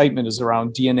the excitement is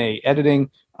around DNA editing,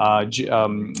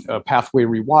 pathway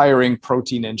rewiring,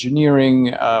 protein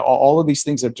engineering. All of these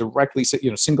things are directly,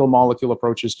 single molecule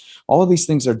approaches. All of these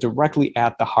things are directly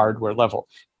at the hardware level.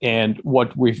 And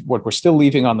what we're still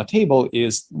leaving on the table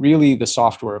is really the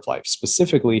software of life,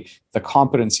 specifically the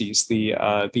competencies,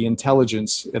 the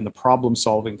intelligence, and the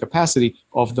problem-solving capacity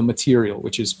of the material,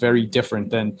 which is very different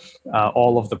than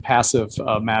all of the passive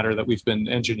matter that we've been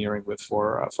engineering with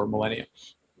for millennia.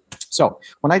 So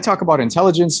when I talk about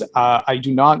intelligence, I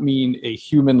do not mean a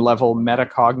human level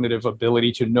metacognitive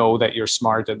ability to know that you're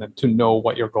smart and then to know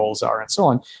what your goals are and so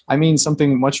on. I mean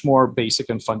something much more basic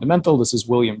and fundamental. This is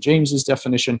William James's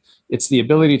definition. It's the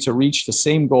ability to reach the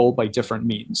same goal by different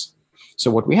means. So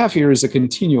what we have here is a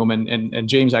continuum, and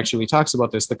James actually talks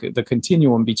about this, the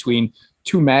continuum between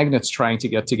two magnets trying to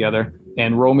get together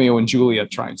and Romeo and Juliet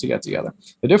trying to get together.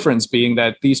 The difference being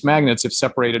that these magnets, if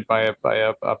separated by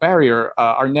a barrier,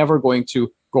 are never going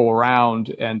to go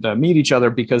around and meet each other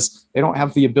because they don't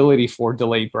have the ability for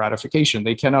delayed gratification.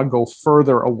 They cannot go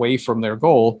further away from their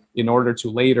goal in order to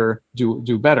later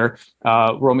do better.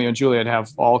 Romeo and Juliet have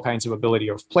all kinds of ability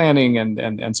of planning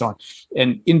and so on.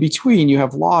 And in between, you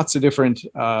have lots of different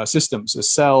systems,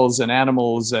 cells and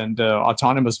animals and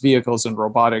autonomous vehicles and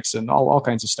robotics and all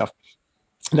kinds of stuff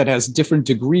that has different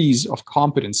degrees of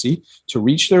competency to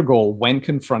reach their goal when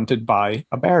confronted by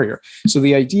a barrier. So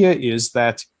the idea is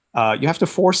that you have to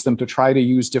force them to try to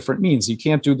use different means. You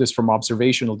can't do this from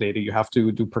observational data. You have to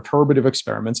do perturbative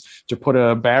experiments to put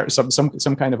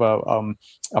some kind of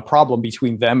a problem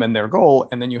between them and their goal,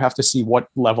 and then you have to see what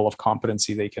level of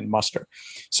competency they can muster.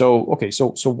 So, okay,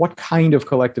 so what kind of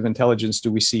collective intelligence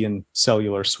do we see in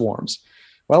cellular swarms?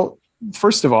 Well,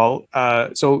 first of all,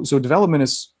 so development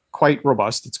is quite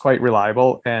robust, it's quite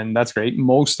reliable, and that's great.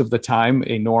 Most of the time,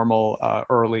 a normal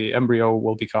early embryo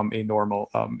will become a normal,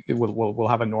 it will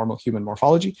have a normal human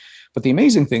morphology. But the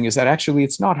amazing thing is that actually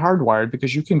it's not hardwired,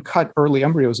 because you can cut early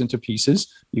embryos into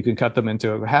pieces. You can cut them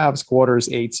into halves, quarters,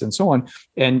 eighths, and so on,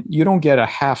 and you don't get a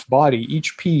half body.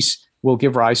 Each piece will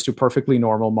give rise to perfectly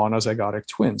normal monozygotic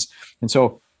twins. And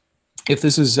so if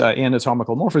this is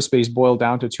anatomical morphospace boiled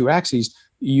down to two axes,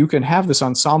 you can have this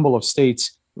ensemble of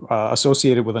states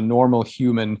associated with a normal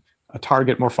human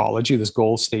target morphology, this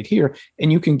goal state here,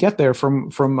 and you can get there from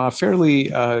fairly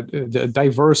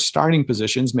diverse starting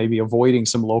positions, maybe avoiding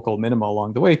some local minima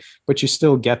along the way, but you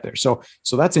still get there. So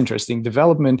that's interesting.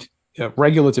 Development,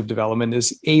 regulative development,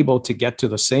 is able to get to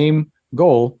the same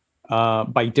goal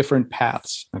by different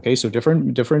paths. Okay, so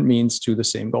different means to the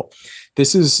same goal.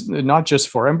 This is not just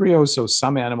for embryos. So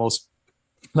some animals,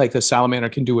 like the salamander,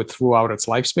 can do it throughout its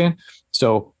lifespan.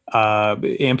 So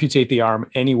amputate the arm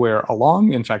anywhere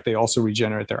along. In fact, they also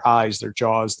regenerate their eyes, their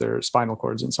jaws, their spinal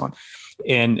cords, and so on.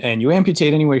 And you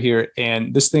amputate anywhere here,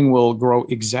 and this thing will grow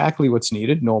exactly what's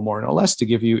needed, no more, no less, to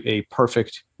give you a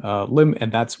perfect limb,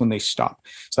 and that's when they stop.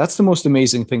 So that's the most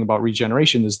amazing thing about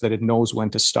regeneration, is that it knows when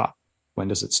to stop. When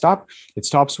does it stop? It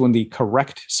stops when the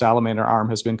correct salamander arm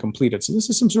has been completed. So this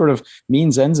is some sort of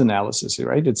means ends analysis,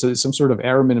 right? It's some sort of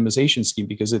error minimization scheme,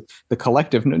 because the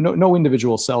collective, no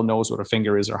individual cell knows what a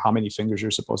finger is or how many fingers you're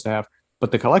supposed to have,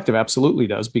 but the collective absolutely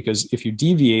does, because if you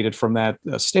deviate it from that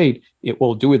state, it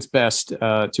will do its best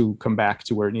to come back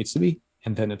to where it needs to be.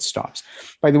 and then it stops.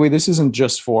 By the way, this isn't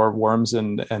just for worms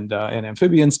and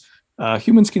amphibians.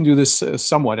 Humans can do this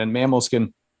somewhat, and mammals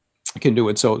can do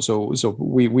it. So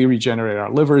we regenerate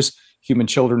our livers. Human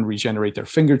children regenerate their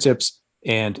fingertips,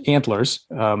 and antlers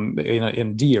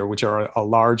in deer, which are a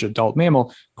large adult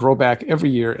mammal, grow back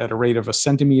every year at a rate of 1.5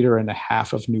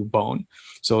 centimeters of new bone.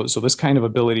 So this kind of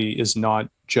ability is not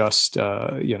just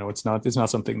it's not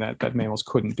something that mammals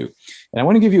couldn't do. And I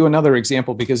want to give you another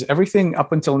example, because everything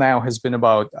up until now has been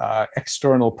about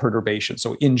external perturbation,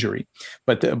 so injury,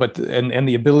 but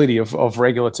the ability of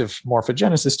regulative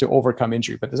morphogenesis to overcome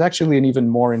injury. But there's actually an even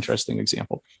more interesting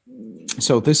example.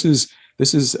 So this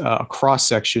is a cross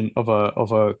section of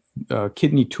a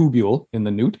kidney tubule in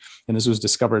the newt, and this was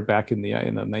discovered back in the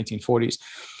 1940s.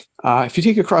 If you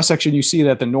take a cross section, you see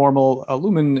that the normal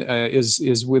lumen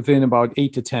is within about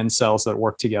 8 to 10 cells that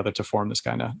work together to form this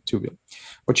kind of tubule.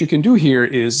 What you can do here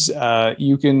is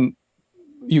you can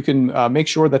make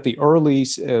sure that the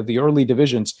early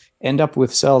divisions end up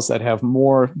with cells that have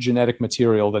more genetic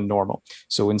material than normal.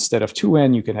 So instead of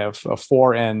 2N, you can have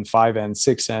 4N, 5N,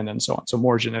 6N, and so on. So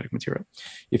more genetic material.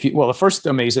 The first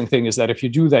amazing thing is that if you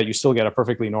do that, you still get a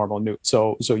perfectly normal newt.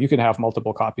 So you can have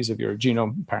multiple copies of your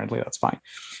genome. Apparently, that's fine.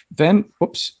 Then,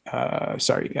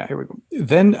 here we go.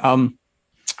 Then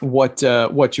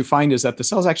what you find is that the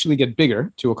cells actually get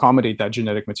bigger to accommodate that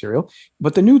genetic material,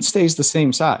 but the newt stays the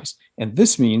same size. And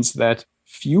this means that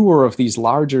fewer of these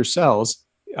larger cells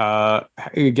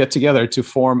get together to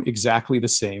form exactly the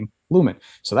same lumen.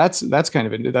 So that's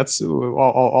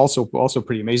also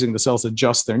pretty amazing. The cells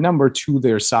adjust their number to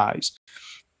their size.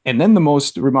 And then the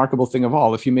most remarkable thing of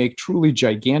all, if you make truly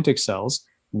gigantic cells,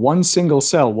 one single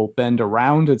cell will bend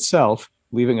around itself,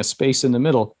 leaving a space in the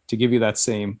middle to give you that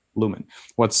same lumen.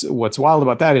 What's wild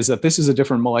about that is that this is a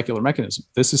different molecular mechanism.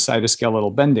 This is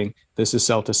cytoskeletal bending. This is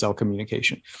cell-to-cell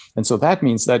communication. And so that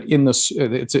means that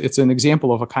it's an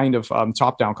example of a kind of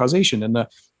top-down causation.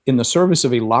 In the service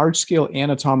of a large-scale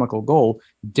anatomical goal,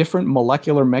 different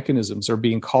molecular mechanisms are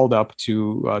being called up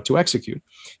to execute.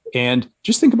 And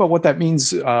just think about what that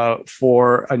means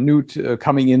for a newt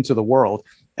coming into the world.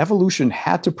 Evolution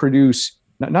had to produce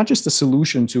not just a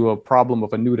solution to a problem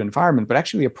of a newt environment, but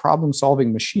actually a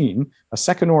problem-solving machine, a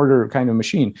second-order kind of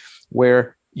machine,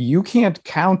 where you can't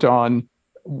count on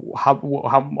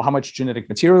how much genetic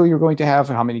material you're going to have,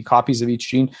 how many copies of each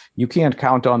gene. You can't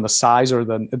count on the size or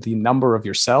the number of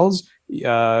your cells.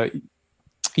 You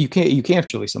can't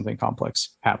actually, something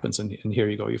complex happens, and here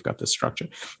you go, you've got this structure.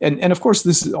 And of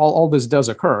course, all this does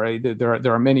occur, right?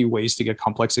 There are many ways to get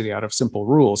complexity out of simple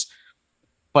rules.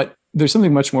 But there's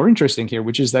something much more interesting here,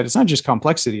 which is that it's not just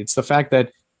complexity. It's the fact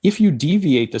that if you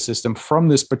deviate the system from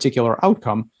this particular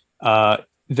outcome,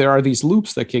 there are these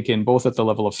loops that kick in both at the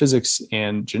level of physics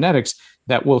and genetics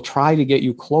that will try to get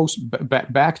you close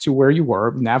back to where you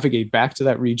were, navigate back to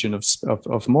that region of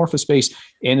morphospace,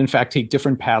 and in fact take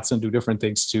different paths and do different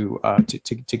things to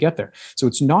get there. So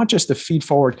it's not just a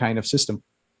feed-forward kind of system.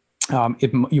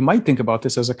 You might think about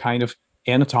this as a kind of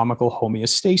anatomical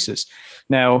homeostasis.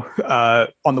 Now,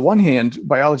 on the one hand,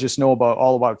 biologists know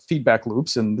all about feedback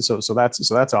loops, and so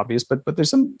that's obvious. But there's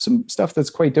some stuff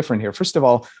that's quite different here. First of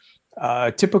all,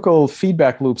 typical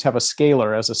feedback loops have a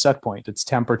scalar as a set point. It's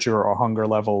temperature or hunger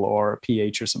level or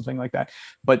pH or something like that.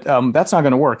 But that's not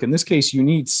going to work. In this case, you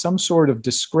need some sort of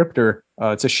descriptor.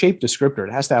 It's a shape descriptor.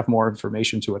 It has to have more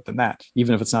information to it than that,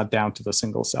 even if it's not down to the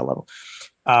single cell level.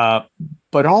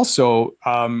 But also,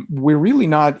 we're really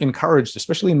not encouraged,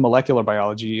 especially in molecular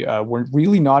biology, we're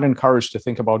really not encouraged to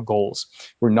think about goals.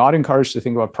 We're not encouraged to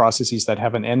think about processes that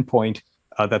have an endpoint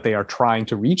that they are trying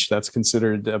to reach. That's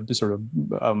considered sort of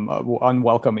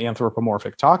unwelcome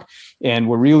anthropomorphic talk. And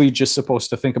we're really just supposed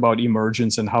to think about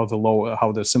emergence and how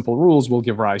the simple rules will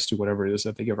give rise to whatever it is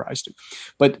that they give rise to.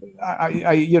 But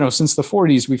since the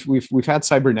 40s, we've had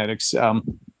cybernetics.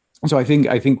 So I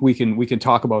think we can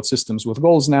talk about systems with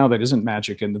goals now that isn't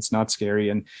magic and it's not scary.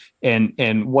 And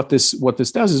what this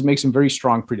does is make some very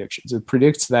strong predictions. It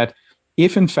predicts that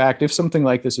if something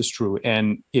like this is true,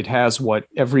 and it has what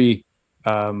every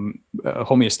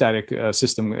homeostatic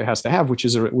system has to have, which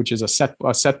is a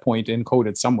set point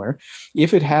encoded somewhere.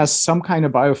 If it has some kind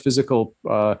of biophysical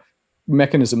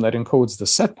mechanism that encodes the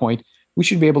set point, we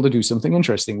should be able to do something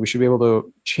interesting. We should be able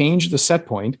to change the set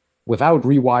point without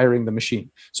rewiring the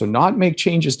machine. So not make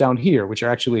changes down here, which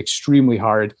are actually extremely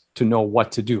hard to know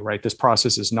what to do, right? This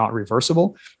process is not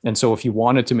reversible. And so if you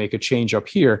wanted to make a change up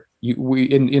here,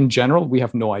 in general, we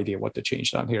have no idea what to change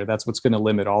down here. That's what's going to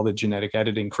limit all the genetic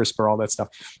editing, CRISPR, all that stuff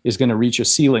is going to reach a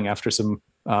ceiling after some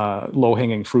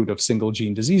low-hanging fruit of single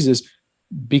gene diseases,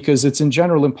 because it's in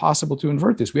general impossible to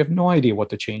invert this. We have no idea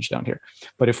what to change down here.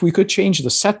 But if we could change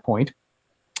the set point,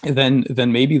 then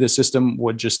maybe the system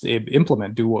would just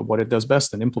do what it does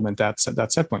best and implement that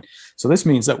set point. So this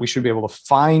means that we should be able to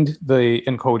find the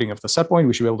encoding of the set point,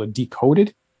 we should be able to decode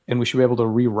it, and we should be able to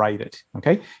rewrite it.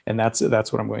 Okay, and that's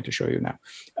what I'm going to show you now.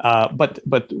 But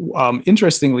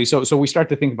interestingly, so we start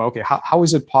to think about, okay, how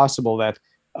is it possible that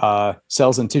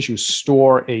cells and tissues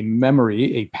store a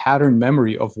memory, a pattern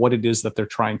memory of what it is that they're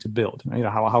trying to build? You know,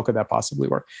 how could that possibly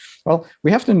work? Well,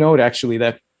 we have to note actually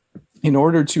that in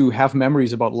order to have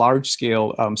memories about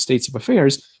large-scale states of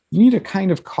affairs, you need a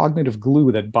kind of cognitive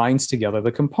glue that binds together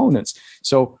the components.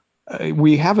 So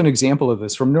we have an example of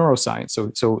this from neuroscience.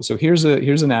 So here's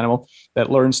an animal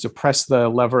that learns to press the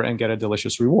lever and get a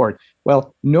delicious reward.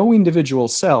 Well, no individual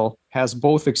cell has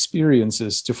both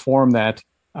experiences to form that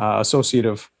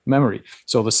associative memory.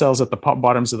 So the cells at the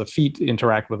bottoms of the feet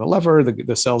interact with the lever.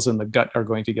 The cells in the gut are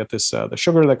going to get this the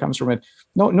sugar that comes from it.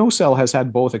 No cell has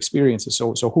had both experiences.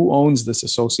 So who owns this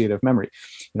associative memory?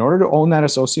 In order to own that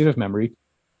associative memory,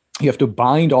 you have to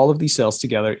bind all of these cells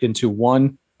together into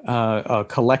one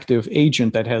collective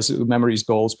agent that has memories,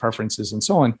 goals, preferences, and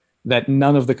so on, that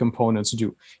none of the components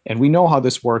do. And we know how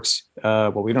this works.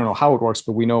 Well, we don't know how it works,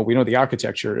 but we know the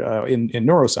architecture in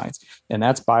neuroscience, and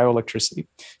that's bioelectricity.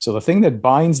 So the thing that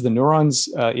binds the neurons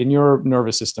in your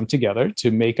nervous system together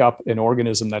to make up an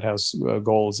organism that has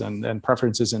goals and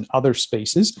preferences in other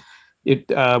spaces,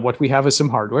 what we have is some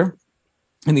hardware.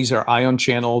 And these are ion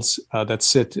channels that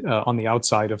sit on the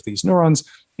outside of these neurons,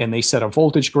 and they set a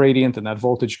voltage gradient, and that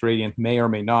voltage gradient may or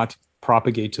may not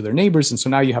propagate to their neighbors. And so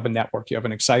now you have a network, you have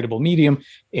an excitable medium,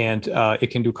 and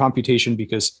it can do computation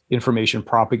because information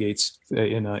propagates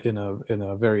in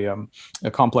a very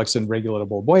complex and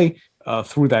regulatable way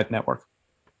through that network.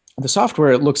 The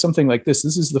software looks something like this.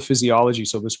 This is the physiology.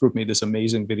 So this group made this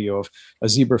amazing video of a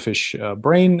zebrafish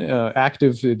brain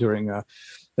active during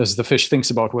as the fish thinks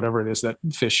about whatever it is that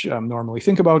fish normally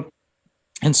think about.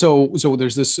 And so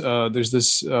there's this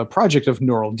project of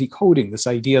neural decoding, this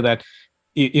idea that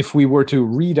if we were to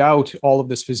read out all of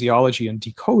this physiology and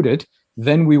decode it,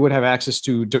 then we would have access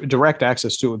to direct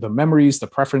access to the memories, the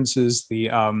preferences, the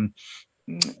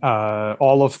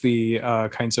all of the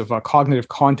kinds of cognitive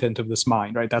content of this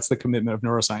mind, right? That's the commitment of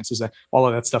neuroscience, is that all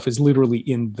of that stuff is literally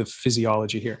in the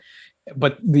physiology here.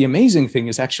 But the amazing thing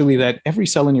is actually that every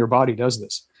cell in your body does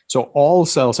this. So all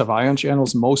cells have ion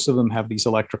channels. Most of them have these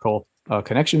electrical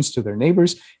connections to their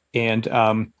neighbors. And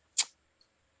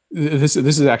this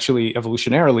is actually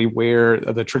evolutionarily where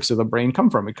the tricks of the brain come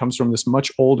from. It comes from this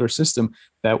much older system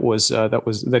that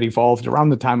evolved around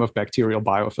the time of bacterial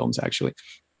biofilms, actually.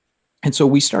 And so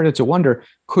we started to wonder,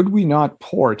 could we not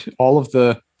port all of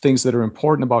the things that are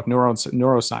important about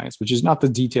neuroscience, which is not the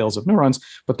details of neurons,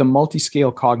 but the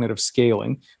multi-scale cognitive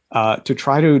scaling, to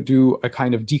try to do a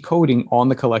kind of decoding on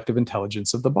the collective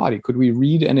intelligence of the body? Could we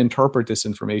read and interpret this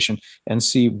information and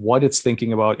see what it's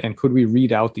thinking about, and could we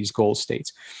read out these goal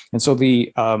states? And so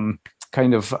the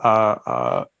kind of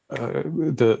the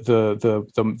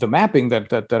mapping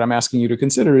that I'm asking you to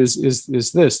consider is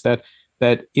this, that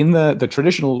in the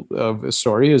traditional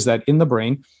story is that in the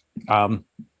brain,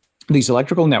 these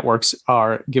electrical networks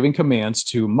are giving commands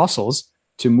to muscles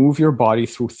to move your body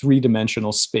through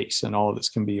three-dimensional space, and all of this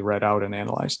can be read out and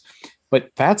analyzed. But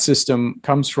that system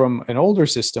comes from an older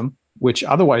system, which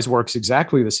otherwise works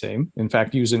exactly the same, in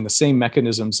fact, using the same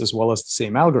mechanisms as well as the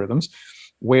same algorithms,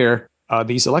 where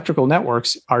these electrical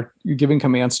networks are giving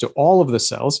commands to all of the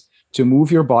cells to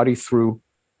move your body through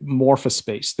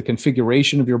morphospace, the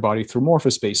configuration of your body through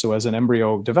morphospace. So as an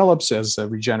embryo develops, as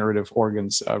regenerative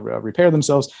organs repair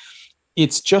themselves,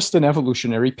 it's just an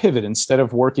evolutionary pivot. Instead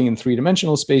of working in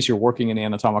three-dimensional space, you're working in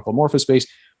anatomical morphospace.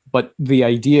 But the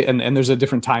idea, and there's a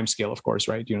different time scale, of course,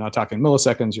 right? You're not talking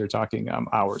milliseconds, you're talking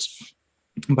hours.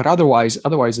 But otherwise,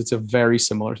 it's a very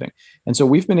similar thing. And so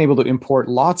we've been able to import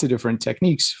lots of different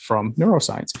techniques from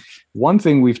neuroscience. One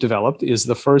thing we've developed is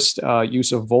the first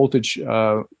use of voltage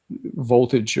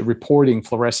reporting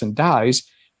fluorescent dyes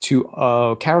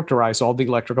to characterize all the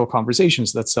electrical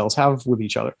conversations that cells have with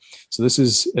each other. So this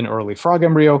is an early frog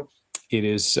embryo. It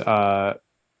is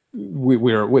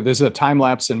there's a time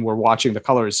lapse, and we're watching the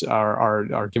colors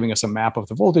are giving us a map of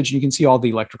the voltage. You can see all the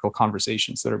electrical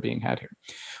conversations that are being had here.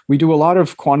 We do a lot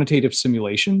of quantitative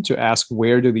simulation to ask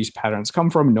where do these patterns come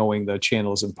from, knowing the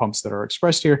channels and pumps that are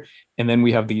expressed here. And then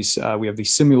we have these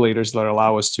simulators that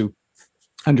allow us to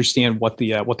understand what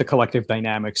the collective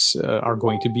dynamics are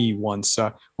going to be once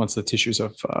the tissues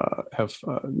have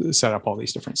set up all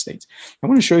these different states. I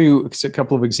want to show you a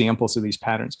couple of examples of these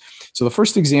patterns. So the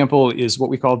first example is what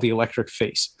we call the electric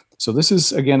face. So this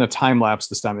is, again, a time lapse.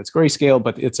 This time it's grayscale,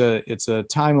 but it's a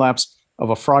time lapse of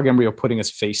a frog embryo putting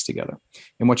its face together.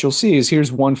 And what you'll see is,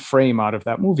 here's one frame out of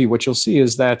that movie. What you'll see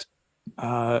is that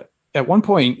at one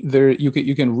point there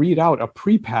you can read out a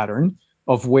pre-pattern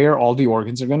of where all the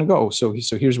organs are going to go. So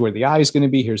here's where the eye is going to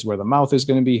be. Here's where the mouth is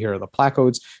going to be. Here are the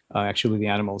placodes. Actually, the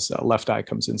animal's left eye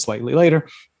comes in slightly later.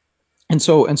 And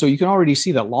so you can already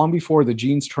see that long before the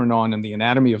genes turn on and the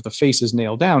anatomy of the face is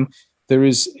nailed down, there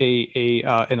is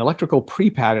an electrical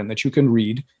pre-pattern that you can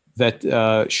read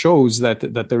that shows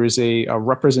that there is a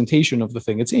representation of the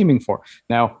thing it's aiming for.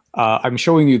 Now, I'm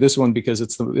showing you this one because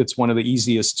it's one of the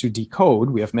easiest to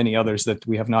decode. We have many others that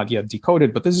we have not yet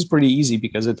decoded, but this is pretty easy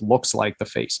because it looks like the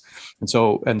face. And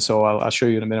so I'll show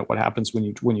you in a minute what happens when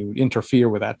you interfere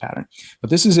with that pattern. But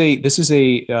this is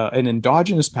an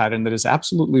endogenous pattern that is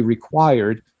absolutely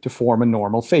required to form a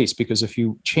normal face, because if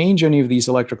you change any of these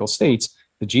electrical states,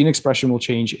 the gene expression will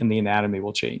change and the anatomy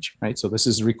will change, right? So this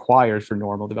is required for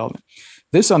normal development.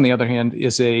 This, on the other hand,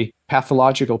 is a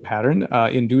pathological pattern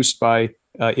induced by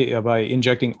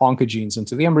injecting oncogenes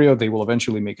into the embryo. They will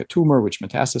eventually make a tumor, which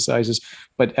metastasizes.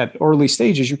 But at early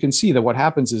stages, you can see that what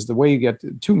happens is the way you get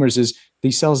tumors is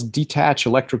these cells detach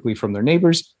electrically from their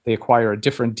neighbors. They acquire a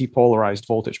different depolarized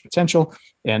voltage potential.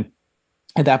 And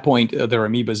at that point, they're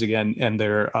amoebas again, and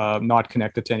they're not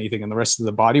connected to anything, and the rest of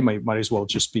the body might as well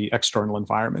just be external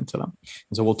environment to them.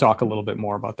 And so we'll talk a little bit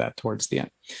more about that towards the end.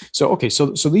 So, okay,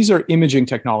 so these are imaging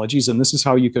technologies, and this is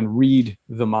how you can read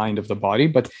the mind of the body,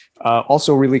 but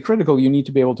also really critical, you need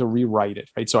to be able to rewrite it,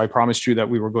 right? So I promised you that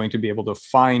we were going to be able to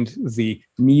find the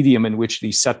medium in which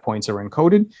these set points are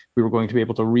encoded. We were going to be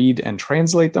able to read and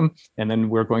translate them, and then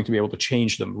we're going to be able to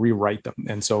change them, rewrite them.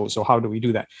 And so how do we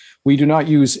do that? We do not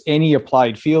use any applied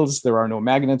fields. There are no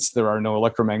magnets, there are no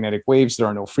electromagnetic waves, there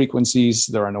are no frequencies,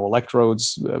 there are no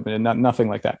electrodes, nothing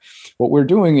like that. What we're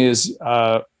doing is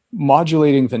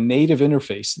modulating the native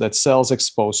interface that cells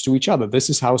expose to each other. This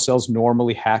is how cells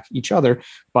normally hack each other,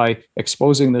 by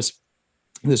exposing this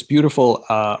beautiful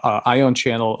ion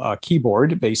channel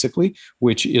keyboard, basically,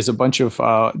 which is a bunch of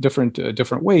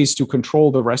different ways to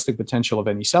control the resting potential of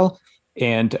any cell.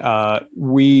 And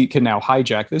we can now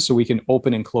hijack this, so we can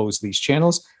open and close these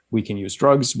channels. We can use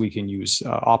drugs, we can use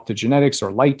optogenetics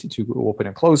or light to open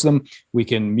and close them. We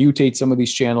can mutate some of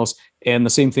these channels, and the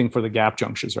same thing for the gap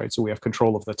junctions, right? So we have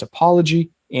control of the topology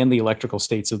and the electrical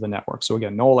states of the network. So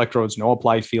again, no electrodes, no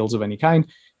applied fields of any kind,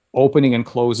 opening and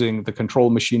closing the control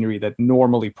machinery that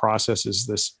normally processes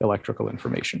this electrical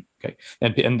information, okay?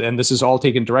 And this is all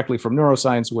taken directly from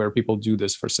neuroscience, where people do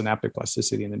this for synaptic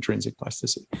plasticity and intrinsic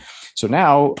plasticity. So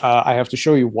now I have to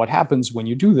show you what happens when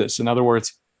you do this. In other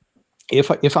words,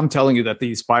 if I'm telling you that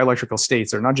these bioelectrical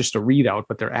states are not just a readout,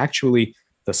 but they're actually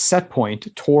the set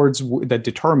point towards that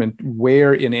determine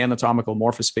where in anatomical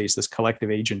morphospace this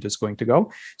collective agent is going to go.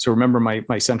 So remember,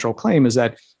 my central claim is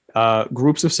that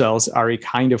groups of cells are a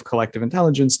kind of collective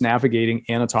intelligence navigating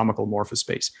anatomical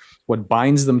morphospace. What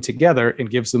binds them together and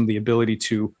gives them the ability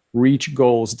to reach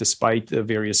goals despite the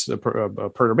various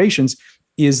perturbations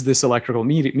is this electrical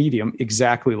medium,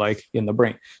 exactly like in the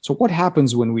brain. So what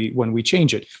happens when we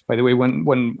change it? By the way,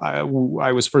 when I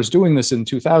was first doing this in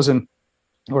 2000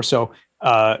 or so,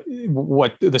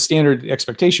 what the standard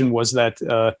expectation was that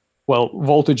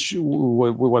voltage,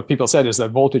 what people said is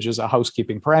that voltage is a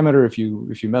housekeeping parameter. If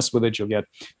you mess with it, you'll get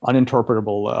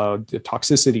uninterpretable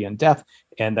toxicity and death,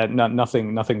 and that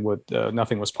nothing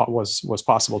was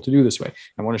possible to do this way.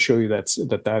 I want to show you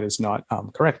that is not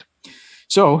correct.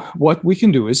 So what we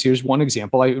can do is, here's one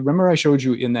example. I remember I showed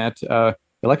you in that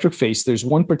electric face, there's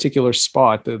one particular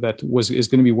spot is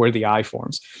going to be where the eye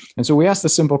forms. And so we asked the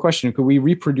simple question, could we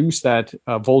reproduce that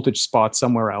voltage spot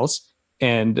somewhere else?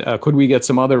 And could we get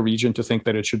some other region to think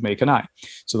that it should make an eye?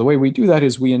 So the way we do that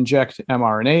is we inject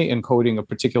mRNA encoding a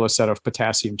particular set of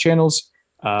potassium channels.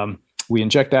 We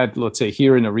inject that, let's say,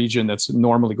 here in a region that's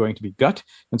normally going to be gut.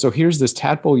 And so here's this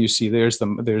tadpole. You see there's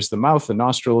the mouth, the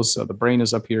nostrils, the brain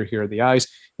is up here, here are the eyes.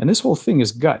 And this whole thing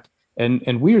is gut.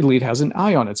 And weirdly, it has an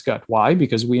eye on its gut. Why?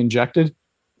 Because we injected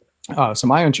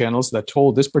some ion channels that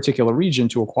told this particular region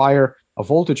to acquire a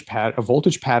voltage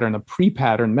pattern, a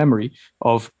pre-pattern memory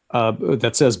of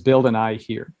that says build an eye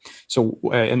here. So,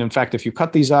 and in fact, if you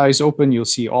cut these eyes open, you'll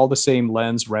see all the same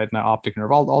lens, retina, optic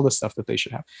nerve, all the stuff that they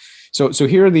should have. So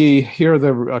here are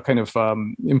the kind of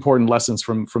important lessons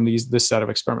from this set of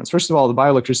experiments. First of all, the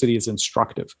bioelectricity is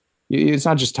instructive. It's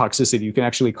not just toxicity. You can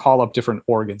actually call up different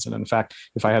organs. And in fact,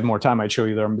 if I had more time, I'd show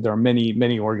you there are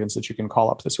many organs that you can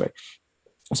call up this way.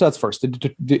 So that's first.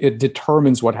 It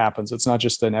determines what happens. It's not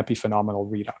just an epiphenomenal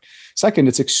readout. Second,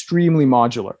 it's extremely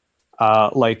modular.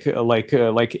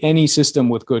 Like any system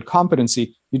with good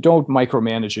competency, you don't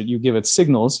micromanage it. You give it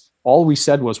signals all we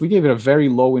said was we gave it a very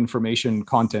low information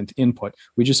content input.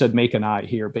 We just said make an eye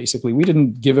here. Basically, we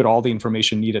didn't give it all the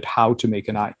information needed how to make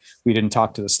an eye. We didn't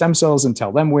talk to the stem cells and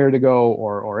tell them where to go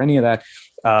or any of that.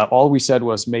 All we said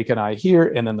was make an eye here,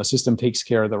 and then the system takes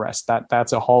care of the rest.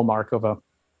 That's a hallmark of a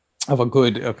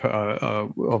good a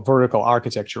vertical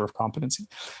architecture of competency.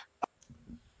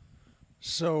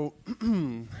 So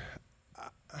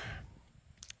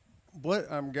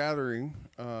what I'm gathering,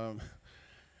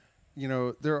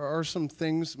 there are some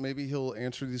things, maybe he'll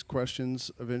answer these questions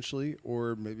eventually,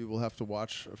 or maybe we'll have to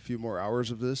watch a few more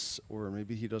hours of this, or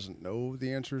maybe he doesn't know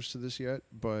the answers to this yet.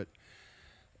 But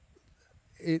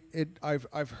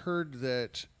I've heard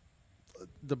that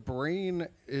the brain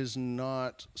is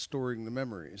not storing the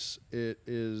memories. It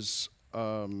is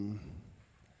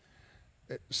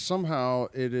somehow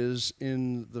it is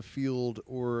in the field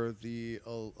or the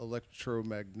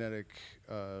electromagnetic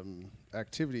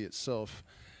activity itself.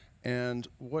 And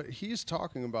what he's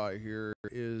talking about here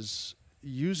is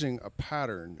using a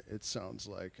pattern, it sounds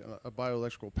like, a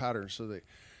bioelectrical pattern. So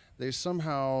they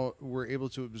somehow were able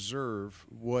to observe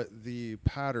what the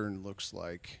pattern looks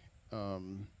like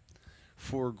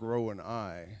for grow an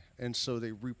eye. And so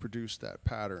they reproduce that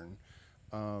pattern.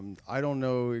 I don't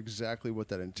know exactly what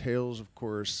that entails, of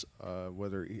course,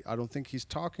 I don't think he's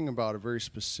talking about a very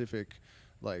specific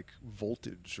like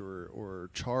voltage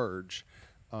or charge.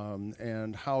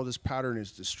 And how this pattern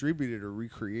is distributed or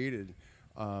recreated,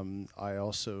 I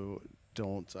also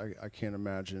I can't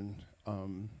imagine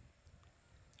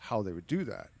how they would do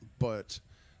that. But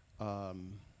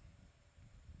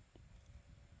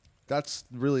that's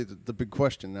really the big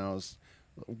question now is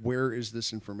where is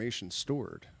this information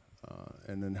stored?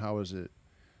 And then how is it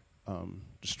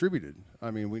distributed?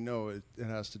 I mean, we know it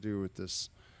has to do with this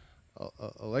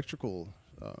electrical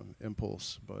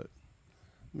impulse, but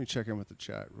let me check in with the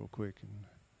chat real quick. And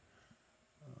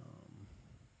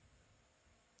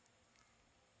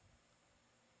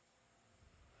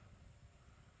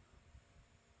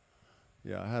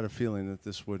yeah, I had a feeling that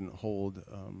this wouldn't hold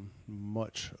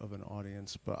much of an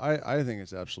audience, but I think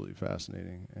it's absolutely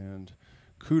fascinating. And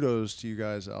kudos to you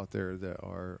guys out there that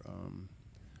are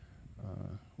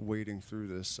wading through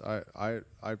this. I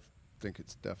think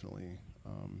it's definitely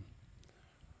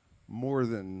more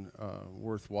than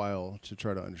worthwhile to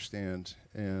try to understand,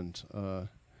 and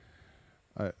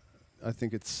I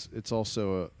think it's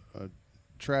also a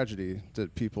tragedy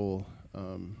that people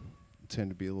tend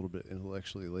to be a little bit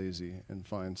intellectually lazy and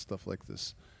find stuff like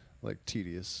this like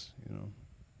tedious,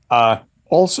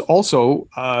 Also,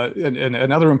 and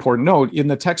another important note in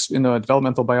the text, in the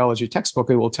developmental biology textbook,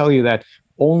 it will tell you that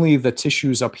only the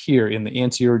tissues up here in the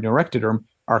anterior neuroectoderm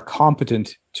are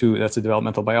competent to, that's a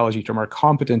developmental biology term, are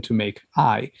competent to make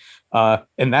eye.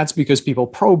 And that's because people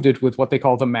probed it with what they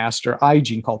call the master eye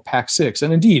gene called PAC6.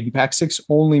 And indeed, PAC6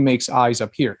 only makes eyes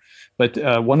up here.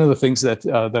 But one of the things that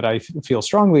I feel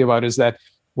strongly about is that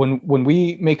when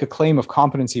we make a claim of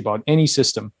competency about any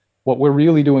system, what we're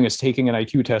really doing is taking an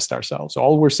IQ test ourselves.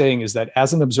 All we're saying is that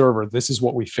as an observer, this is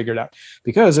what we figured out.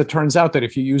 Because it turns out that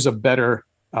if you use a better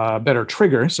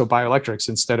trigger, so bioelectrics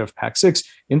instead of PAC6,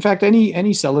 in fact,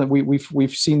 any cell,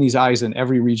 we've seen these eyes in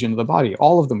every region of the body.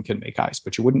 All of them can make eyes,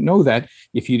 but you wouldn't know that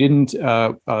if you didn't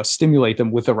stimulate them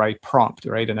with the right prompt,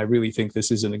 right? And I really think this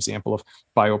is an example of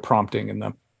bioprompting in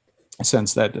the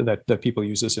sense that people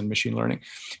use this in machine learning.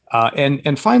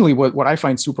 And finally, what I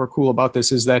find super cool about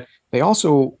this is that they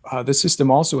also, the system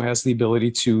also has the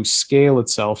ability to scale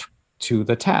itself to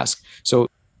the task. So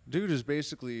dude is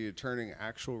basically turning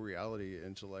actual reality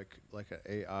into like an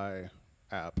AI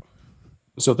app.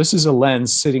 So this is a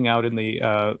lens sitting out in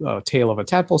the tail of a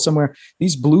tadpole somewhere.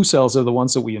 These blue cells are the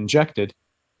ones that we injected,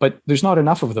 but there's not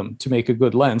enough of them to make a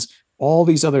good lens. All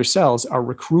these other cells are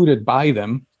recruited by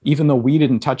them, even though we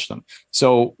didn't touch them.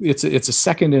 So it's a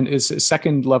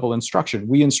second level instruction.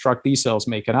 We instruct these cells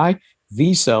make an eye.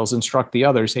 These cells instruct the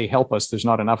others, hey, help us. There's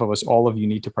not enough of us. All of you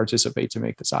need to participate to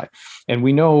make this eye. And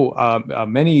we know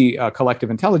many collective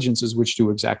intelligences which do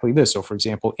exactly this. So for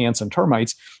example, ants and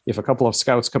termites, if a couple of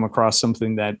scouts come across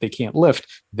something that they can't lift,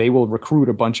 they will recruit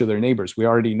a bunch of their neighbors. We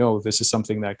already know this is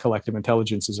something that collective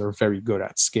intelligences are very good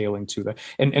at, scaling to that.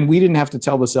 And we didn't have to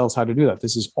tell the cells how to do that.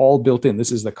 This is all built in.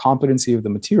 This is the competency of the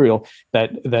material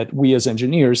that we as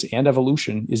engineers and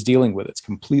evolution is dealing with. It's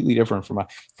completely different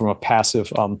from a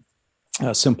passive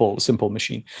a simple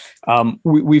machine.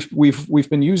 We've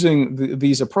been using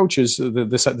these approaches,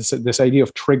 this idea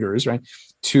of triggers, right,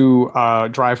 to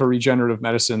drive a regenerative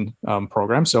medicine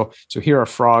program. So here are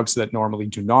frogs that normally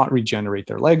do not regenerate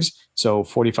their legs. So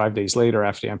 45 days later,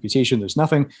 after amputation, there's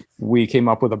nothing. We came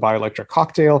up with a bioelectric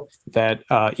cocktail that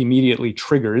immediately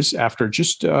triggers, after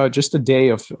just a day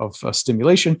of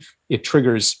stimulation, it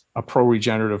triggers a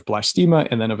pro-regenerative blastema,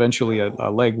 and then eventually a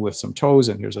leg with some toes,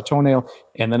 and here's a toenail,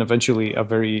 and then eventually a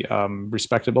very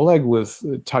respectable leg with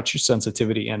touch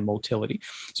sensitivity and motility.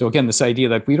 So again, this idea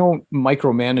that we don't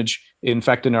micromanage. In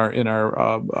fact, in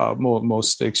our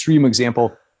most extreme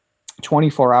example,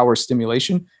 24-hour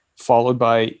stimulation followed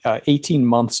by 18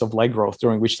 months of leg growth,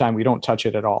 during which time we don't touch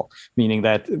it at all, meaning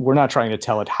that we're not trying to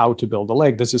tell it how to build a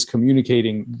leg. This is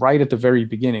communicating right at the very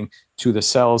beginning to the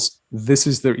cells. This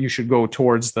is you should go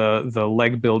towards the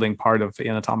leg building part of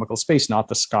anatomical space, not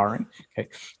the scarring. Okay,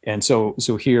 and so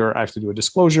here I have to do a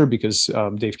disclosure, because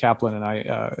Dave Kaplan and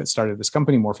I started this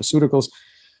company, Morphoceuticals,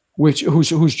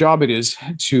 whose job it is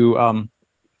to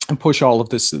push all of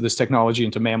this technology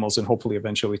into mammals and hopefully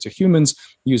eventually to humans,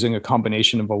 using a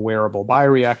combination of a wearable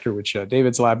bioreactor, which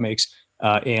David's lab makes,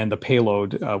 and the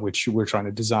payload, which we're trying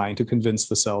to design to convince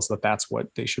the cells that that's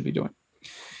what they should be doing.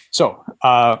 So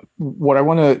what I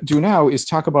want to do now is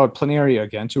talk about planaria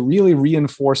again, to really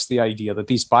reinforce the idea that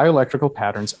these bioelectrical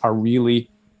patterns are really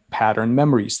pattern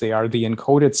memories. They are the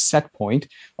encoded set point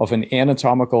of an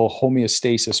anatomical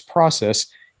homeostasis process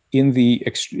in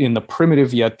the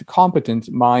primitive yet competent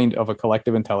mind of a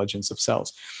collective intelligence of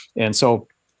cells. And so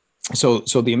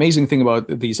the amazing thing about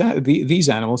these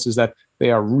animals is that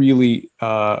they are really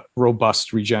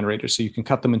robust regenerators. So you can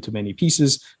cut them into many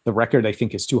pieces. The record, I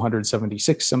think, is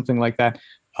 276, something like that.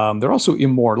 They're also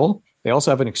immortal. They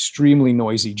also have an extremely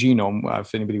noisy genome.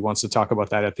 If anybody wants to talk about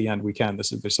that at the end, we can.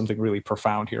 There's something really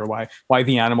profound here. Why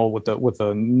the animal with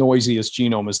the noisiest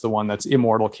genome is the one that's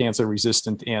immortal, cancer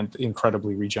resistant, and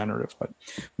incredibly regenerative. But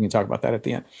we can talk about that at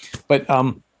the end. But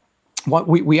what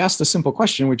we asked a simple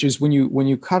question, which is when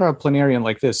you cut a planarian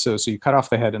like this, so you cut off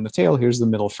the head and the tail. Here's the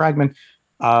middle fragment.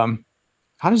 How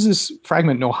does this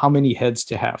fragment know how many heads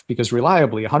to have? Because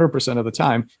reliably, 100% of the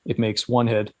time, it makes one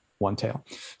head, one tail.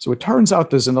 So it turns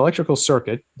out there's an electrical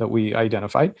circuit that we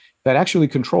identified that actually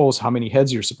controls how many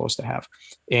heads you're supposed to have.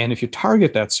 And if you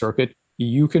target that circuit,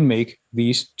 you can make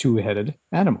these two-headed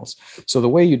animals. So the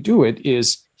way you do it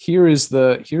is, here is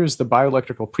the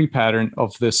bioelectrical pre-pattern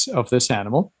of this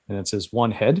animal, and it says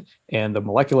one head, and the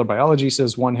molecular biology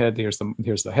says one head. Here's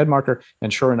the head marker,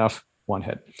 and sure enough, one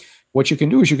head. What you can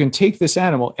do is you can take this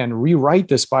animal and rewrite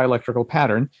this bioelectrical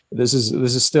pattern. This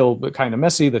is still kind of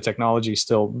messy. The technology is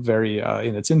still very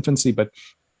in its infancy, but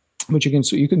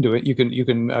you can do it. You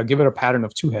can give it a pattern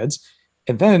of two heads,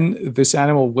 and then this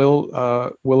animal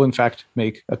will in fact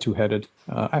make a two-headed.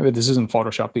 This isn't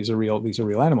Photoshop. These are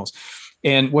real animals.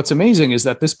 And what's amazing is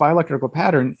that this bioelectrical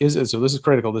pattern is, so this is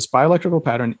critical. This bioelectrical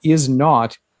pattern is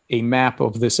not a map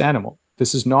of this animal.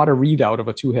 This is not a readout of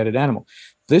a two-headed animal.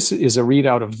 This is a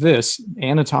readout of this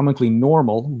anatomically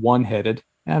normal one-headed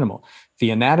animal. The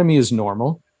anatomy is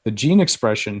normal. The gene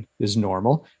expression is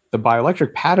normal. The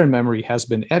bioelectric pattern memory has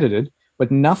been edited, but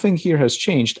nothing here has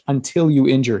changed until you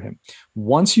injure him.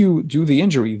 Once you do the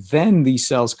injury, then these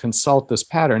cells consult this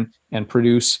pattern and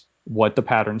produce what the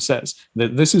pattern says.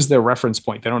 This is their reference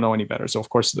point. They don't know any better. So of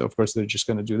course they're just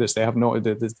going to do this. They have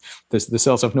the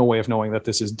cells have no way of knowing that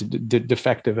this is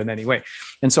defective in any way.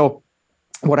 And so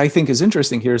what I think is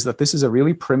interesting here is that this is a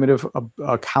really primitive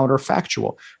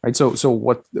counterfactual, right? So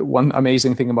what one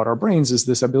amazing thing about our brains is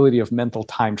this ability of mental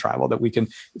time travel, that we can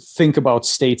think about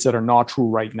states that are not true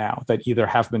right now, that either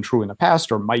have been true in the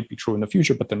past or might be true in the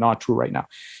future, but they're not true right now.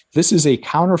 This is a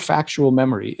counterfactual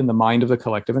memory in the mind of the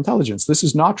collective intelligence. This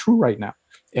is not true right now.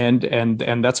 And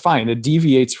that's fine. It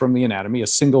deviates from the anatomy. A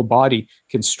single body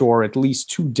can store at least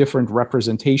two different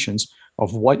representations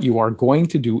of what you are going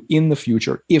to do in the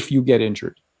future if you get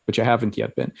injured, but you haven't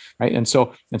yet been, right? And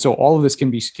so all of this can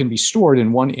be stored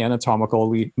in one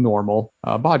anatomically normal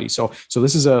body. So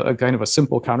this is a kind of a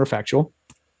simple counterfactual.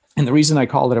 And the reason I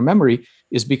call it a memory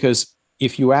is because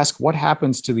if you ask what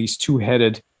happens to these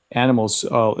two-headed animals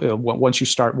once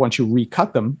you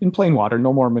recut them in plain water,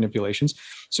 no more manipulations.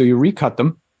 So you recut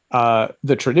them.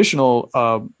 The traditional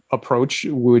approach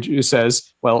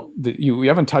says, well, you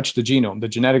haven't touched the genome. The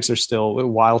genetics are still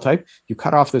wild type. You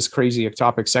cut off this crazy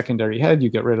ectopic secondary head. You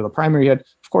get rid of the primary head.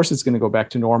 Of course, it's going to go back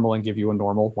to normal and give you a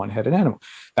normal one-headed animal.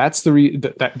 That's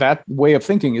that way of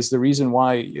thinking is the reason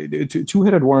why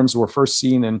two-headed worms were first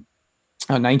seen in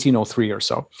 1903 or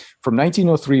so. From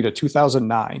 1903 to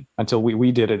 2009, until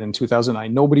we did it in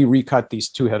 2009, nobody recut these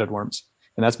two-headed worms.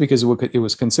 And that's because it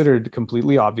was considered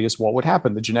completely obvious what would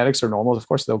happen. The genetics are normal. Of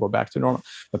course, they'll go back to normal.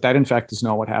 But that, in fact, is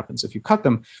not what happens. If you cut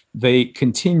them, they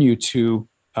continue to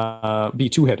be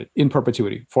two-headed in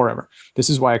perpetuity forever. This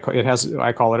is why I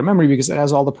call it a memory, because it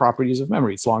has all the properties of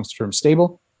memory. It's long-term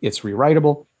stable, it's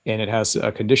rewritable, and it has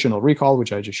a conditional recall,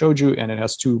 which I just showed you, and it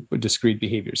has two discrete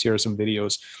behaviors. Here are some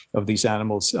videos of these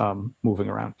animals moving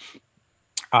around.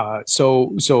 This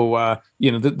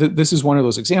is one of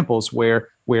those examples where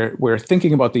we're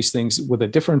thinking about these things with a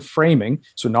different framing.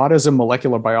 So not as a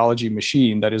molecular biology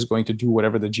machine that is going to do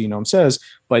whatever the genome says,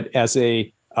 but as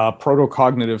a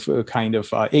protocognitive kind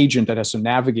of agent that has to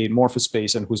navigate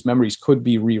morphospace and whose memories could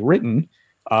be rewritten.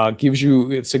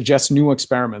 It suggests new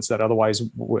experiments that otherwise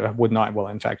would not, well,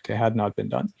 in fact, had not been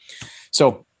done.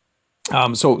 So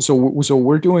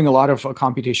we're doing a lot of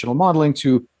computational modeling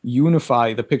to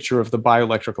unify the picture of the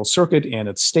bioelectrical circuit and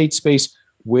its state space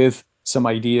with some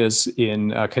ideas in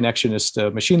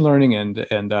connectionist machine learning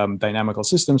and dynamical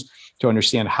systems to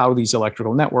understand how these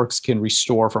electrical networks can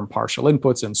restore from partial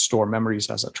inputs and store memories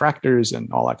as attractors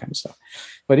and all that kind of stuff.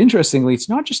 But interestingly, it's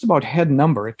not just about head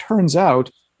number. It turns out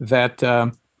that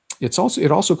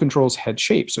it also controls head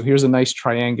shape. So here's a nice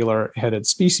triangular headed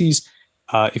species.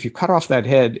 If you cut off that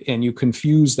head and you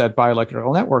confuse that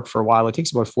bioelectrical network for a while, it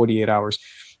takes about 48 hours.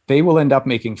 They will end up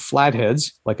making flat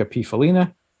heads like a P.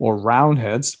 felina or round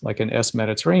heads like an S.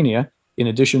 mediterranea, in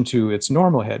addition to its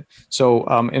normal head. So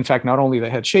in fact, not only the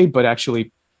head shape, but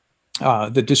actually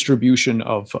the distribution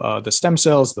of the stem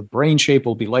cells, the brain shape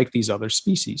will be like these other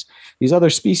species. These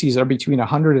other species are between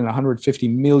 100 and 150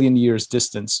 million years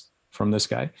distance from this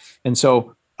guy. And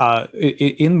so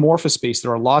in morphospace,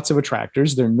 there are lots of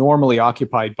attractors. They're normally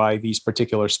occupied by these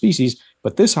particular species,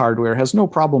 but this hardware has no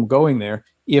problem going there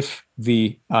if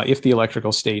the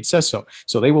electrical state says so.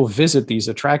 So they will visit these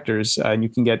attractors, and you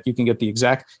can get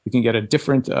a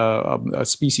different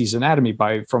species anatomy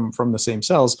from the same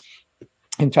cells.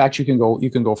 In fact, you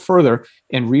can go further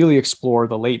and really explore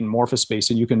the latent morphospace,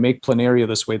 and you can make planaria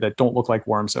this way that don't look like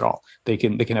worms at all. They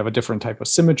can have a different type of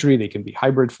symmetry. They can be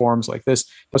hybrid forms like this.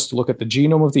 Just to look at the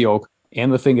genome of the oak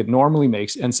and the thing it normally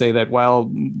makes and say that, well,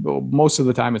 most of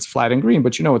the time it's flat and green,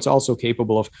 but it's also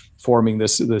capable of forming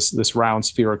this round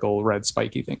spherical red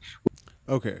spiky thing.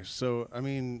 Okay, so I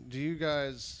mean, do you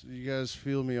guys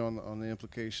feel me on the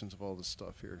implications of all this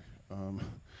stuff here?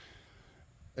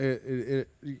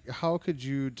 How could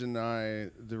you deny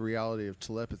the reality of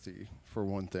telepathy, for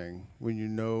one thing, when you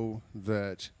know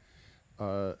that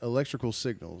electrical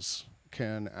signals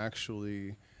can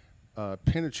actually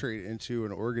penetrate into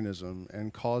an organism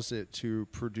and cause it to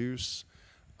produce,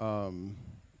 whatever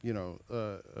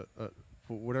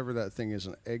that thing is,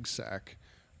 an egg sac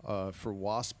for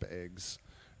wasp eggs,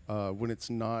 when it's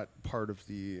not part of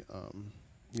the,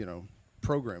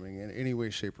 programming in any way,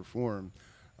 shape, or form,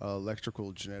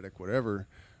 electrical, genetic, whatever,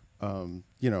 and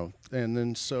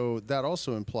then so that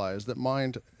also implies that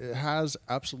mind has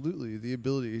absolutely the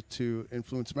ability to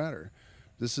influence matter.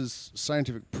 This is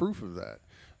scientific proof of that,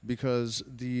 because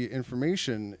the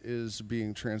information is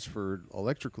being transferred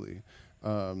electrically,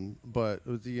 but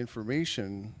the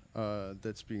information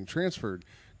that's being transferred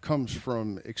comes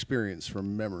from experience,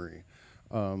 from memory,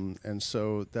 and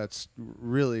so that's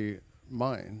really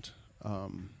mind.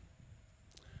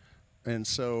 And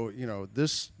so,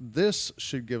 this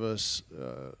should give us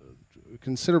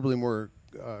considerably more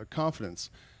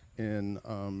confidence in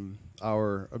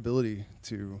our ability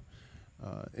to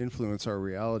influence our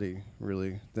reality,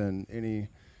 really, than any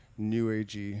new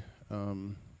agey,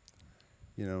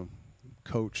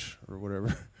 coach or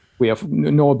whatever. We have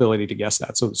no ability to guess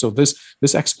that. So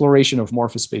this exploration of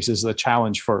morphospace is a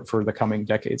challenge for the coming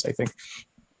decades, I think.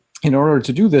 In order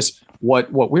to do this,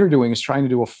 what we're doing is trying to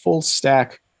do a full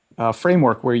stack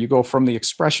framework where you go from the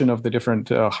expression of the different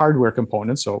hardware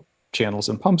components, so channels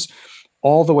and pumps,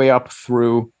 all the way up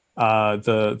through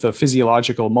the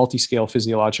physiological, multi-scale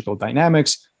physiological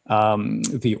dynamics,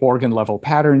 the organ level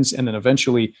patterns, and then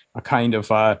eventually a kind of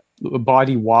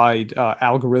body-wide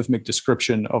algorithmic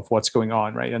description of what's going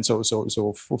on, right? And so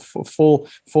full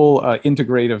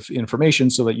integrative information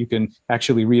so that you can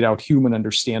actually read out human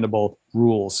understandable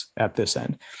rules at this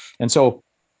end. And so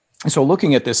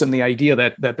looking at this and the idea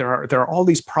that there are all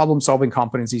these problem-solving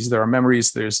competencies, there are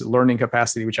memories, there's learning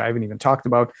capacity, which I haven't even talked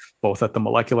about, both at the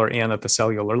molecular and at the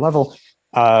cellular level,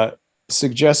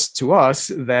 suggests to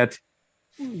us that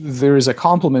there is a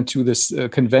complement to this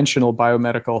conventional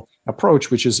biomedical approach,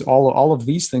 which is all of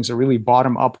these things are really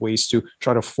bottom-up ways to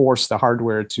try to force the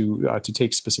hardware to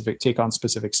take on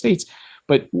specific states.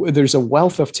 But there's a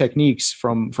wealth of techniques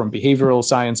from behavioral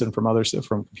science and from others,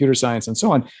 from computer science and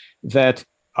so on, that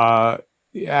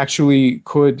actually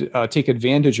could take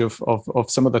advantage of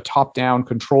some of the top-down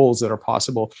controls that are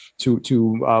possible to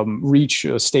reach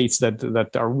states that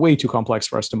are way too complex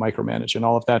for us to micromanage, and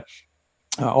all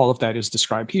of that is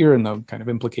described here, and the kind of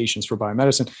implications for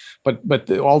biomedicine. But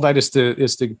all that is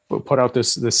to put out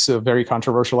this very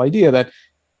controversial idea that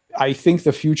I think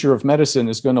the future of medicine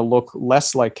is going to look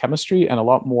less like chemistry and a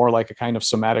lot more like a kind of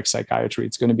somatic psychiatry.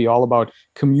 It's going to be all about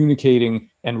communicating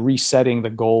and resetting the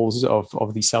goals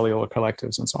of the cellular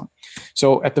collectives and so on.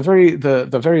 So at the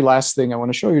very last thing I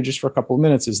want to show you just for a couple of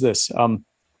minutes is this.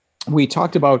 We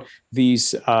talked about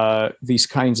these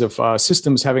kinds of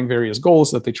systems having various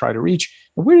goals that they try to reach.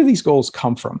 And where do these goals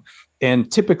come from?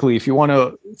 And typically, if you want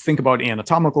to think about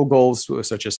anatomical goals,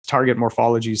 such as target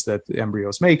morphologies that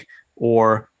embryos make,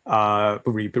 or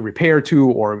repair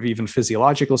to, or even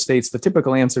physiological states, the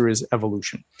typical answer is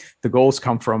evolution. The goals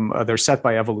come from, they're set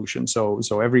by evolution. So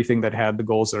everything that had the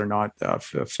goals that are not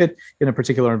fit in a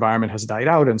particular environment has died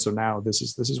out. And so now this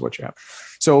is what you have.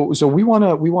 So we want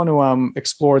to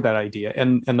explore that idea.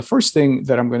 And the first thing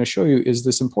that I'm going to show you is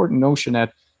this important notion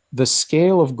that the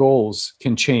scale of goals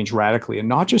can change radically, and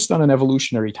not just on an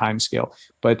evolutionary time scale,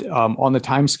 but on the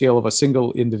time scale of a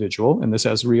single individual. And this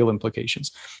has real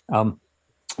implications. I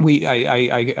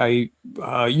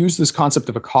use this concept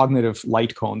of a cognitive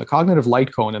light cone. The cognitive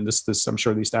light cone, and this I'm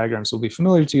sure these diagrams will be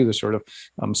familiar to you. They're sort of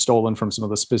stolen from some of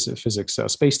the physics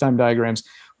space-time diagrams,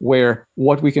 where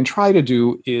what we can try to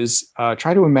do is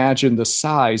try to imagine the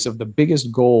size of the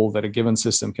biggest goal that a given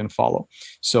system can follow.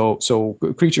 So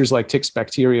creatures like ticks,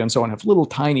 bacteria, and so on have little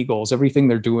tiny goals. Everything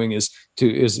they're doing is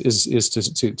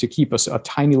to keep a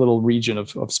tiny little region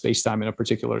of space-time in a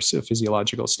particular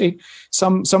physiological state.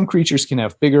 Some creatures can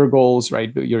have bigger goals,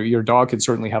 right? Your dog can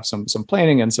certainly have some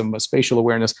planning and some spatial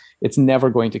awareness. It's never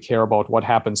going to care about what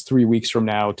happens 3 weeks from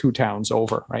now, 2 towns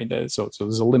over, right? So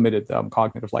there's a limited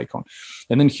cognitive light cone.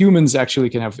 And then humans actually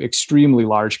can have extremely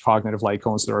large cognitive light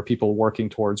cones. There are people working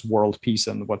towards world peace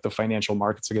and what the financial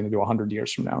markets are going to do 100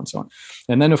 years from now and so on.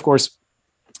 And then, of course,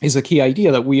 is a key idea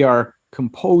that we are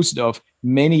composed of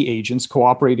many agents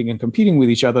cooperating and competing with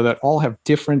each other that all have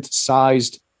different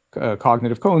sized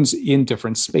cognitive cones in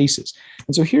different spaces.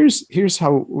 And so here's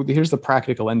the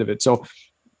practical end of it. So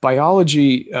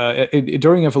biology,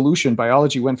 during evolution,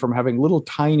 biology went from having little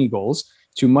tiny goals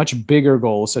to much bigger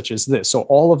goals such as this. So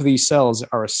all of these cells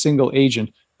are a single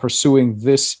agent pursuing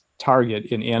this target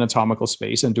in anatomical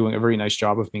space and doing a very nice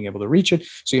job of being able to reach it.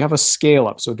 So you have a scale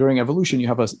up. So during evolution, you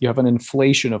have an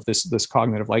inflation of this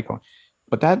cognitive light cone.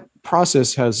 But that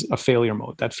process has a failure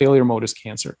mode. That failure mode is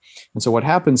cancer. And so what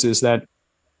happens is that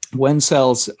when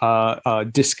cells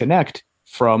disconnect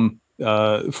from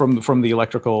the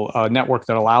electrical network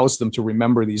that allows them to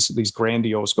remember these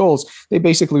grandiose goals, they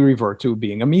basically revert to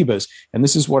being amoebas. And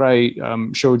this is what I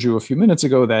showed you a few minutes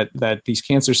ago, that these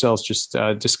cancer cells just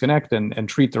disconnect and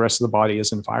treat the rest of the body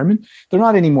as environment. They're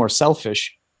not any more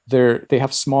selfish. They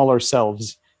have smaller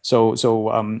selves. So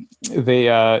some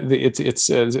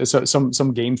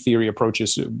game theory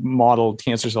approaches model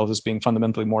cancer cells as being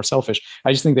fundamentally more selfish.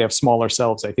 I just think they have smaller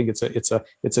selves. I think it's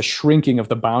a shrinking of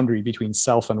the boundary between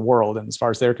self and world. And as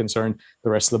far as they're concerned, the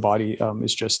rest of the body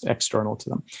is just external to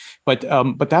them. But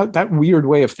that weird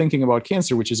way of thinking about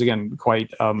cancer, which is again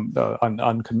quite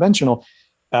unconventional,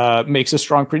 makes a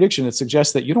strong prediction. It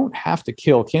suggests that you don't have to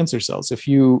kill cancer cells. If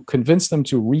you convince them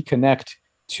to reconnect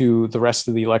to the rest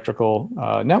of the electrical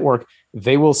network,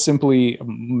 they will simply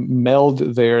meld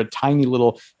their tiny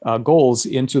little goals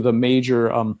into the major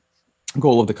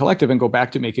goal of the collective and go back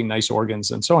to making nice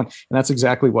organs and so on. And that's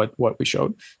exactly what we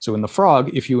showed. So in the frog,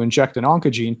 if you inject an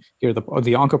oncogene, here the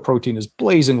oncoprotein is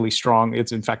blazingly strong.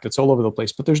 In fact, it's all over the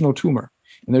place, but there's no tumor.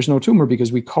 And there's no tumor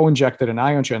because we co-injected an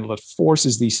ion channel that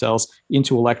forces these cells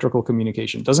into electrical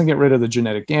communication. Doesn't get rid of the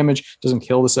genetic damage, doesn't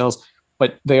kill the cells,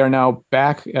 but they are now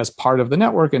back as part of the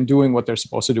network and doing what they're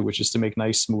supposed to do, which is to make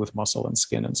nice, smooth muscle and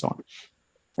skin and so on.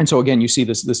 And so again, you see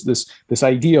this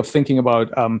idea of thinking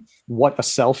about what a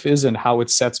self is and how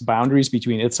it sets boundaries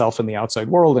between itself and the outside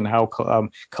world, and how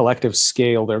collectives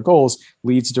scale their goals,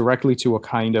 leads directly to a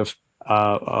kind of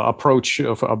approach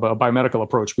of a biomedical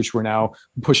approach, which we're now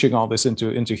pushing all this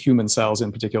into human cells,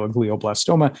 in particular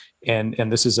glioblastoma,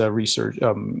 and this is a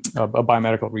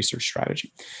biomedical research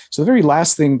strategy. So the very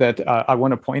last thing that I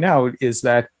want to point out is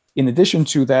that in addition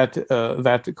to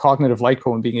that cognitive light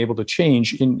cone being able to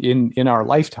change in our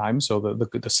lifetime, so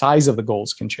the size of the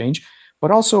goals can change, but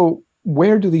also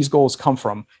where do these goals come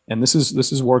from? And this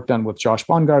is work done with Josh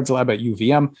Bongard's lab at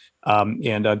UVM,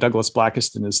 and Douglas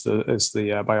Blackiston is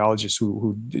the biologist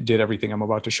who did everything I'm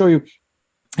about to show you.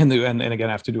 And again,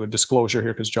 I have to do a disclosure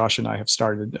here because Josh and I have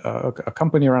started a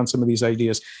company around some of these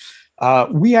ideas.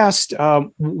 We asked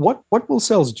what will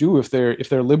cells do if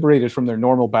they're liberated from their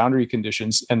normal boundary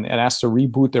conditions and asked to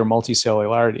reboot their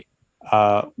multicellularity.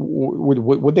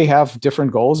 Would they have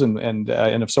different goals, and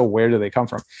if so, where do they come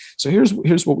from? So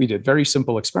here's what we did. Very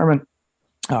simple experiment.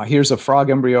 Here's a frog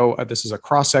embryo. This is a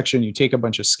cross section. You take a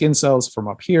bunch of skin cells from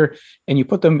up here, and you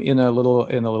put them in a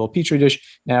little petri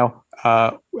dish. Now,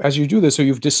 as you do this, so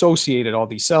you've dissociated all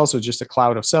these cells, so just a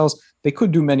cloud of cells. They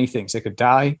could do many things. They could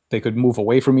die. They could move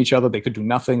away from each other. They could do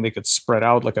nothing. They could spread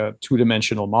out like a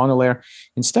two-dimensional monolayer.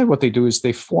 Instead, what they do is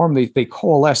they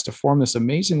coalesce to form this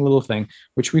amazing little thing,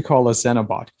 which we call a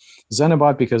xenobot.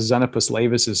 Xenobot because Xenopus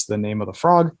laevis is the name of the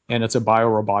frog, and it's a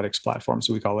biorobotics platform,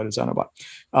 so we call it a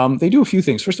xenobot. They do a few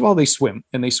things. First of all, they swim,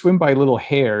 and they swim by little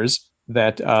hairs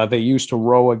that they use to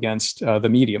row against the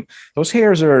medium. Those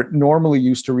hairs are normally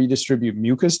used to redistribute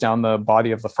mucus down the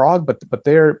body of the frog, but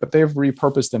they've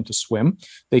repurposed them to swim.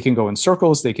 They can go in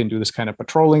circles. They can do this kind of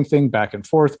patrolling thing back and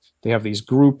forth. They have these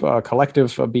group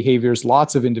collective behaviors,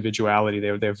 lots of individuality.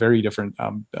 They have very different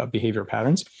behavior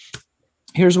patterns.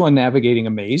 Here's one navigating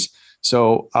a maze.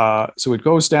 So it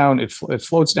goes down, it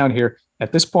floats down here.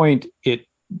 At this point, it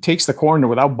takes the corner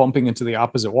without bumping into the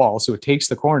opposite wall. So it takes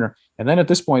the corner. And then at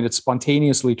this point, it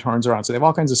spontaneously turns around. So they have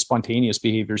all kinds of spontaneous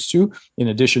behaviors too, in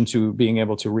addition to being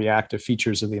able to react to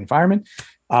features of the environment.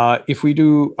 If we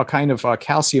do a kind of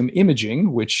calcium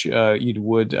imaging, which you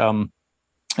would,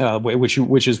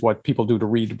 which is what people do to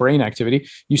read brain activity,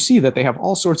 you see that they have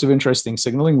all sorts of interesting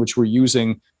signaling, which we're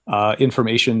using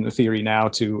information theory now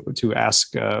to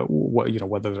ask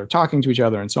whether they're talking to each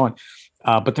other and so on.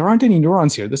 But there aren't any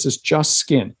neurons here. This is just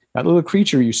skin. That little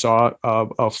creature you saw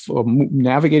of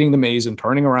navigating the maze and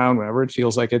turning around whenever it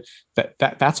feels like it,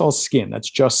 that's all skin. That's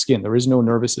just skin. There is no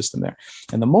nervous system there.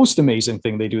 And the most amazing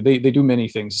thing they do many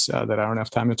things that I don't have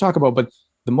time to talk about, but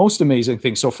the most amazing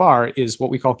thing so far is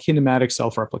what we call kinematic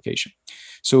self-replication.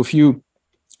 So if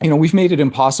we've made it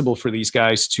impossible for these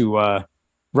guys to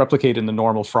replicate in the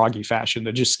normal froggy fashion.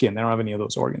 They're just skin. They don't have any of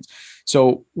those organs.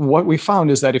 So what we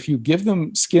found is that if you give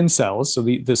them skin cells, so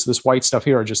this white stuff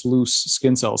here are just loose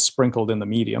skin cells sprinkled in the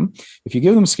medium. If you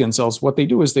give them skin cells, what they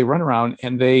do is they run around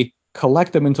and they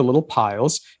collect them into little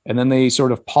piles, and then they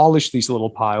sort of polish these little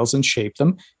piles and shape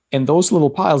them. And those little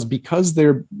piles, because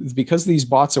these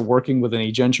bots are working with an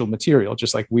agential material,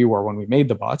 just like we were when we made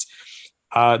the bots,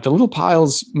 the little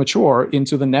piles mature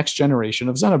into the next generation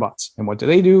of xenobots. And what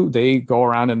do? They go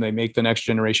around and they make the next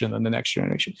generation and the next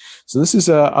generation. So this is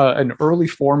an early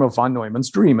form of von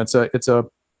Neumann's dream. It's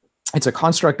a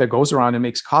construct that goes around and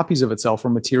makes copies of itself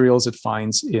from materials it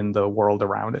finds in the world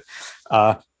around it.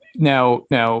 Now,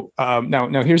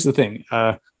 here's the thing.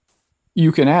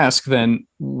 You can ask then,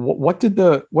 what did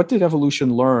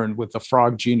evolution learn with the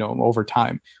frog genome over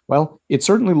time? Well, it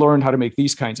certainly learned how to make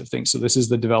these kinds of things. So this is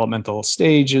the developmental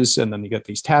stages, and then you get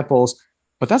these tadpoles.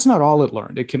 But that's not all it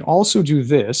learned. It can also do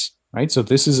this, right? So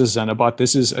this is a xenobot.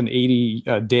 This is an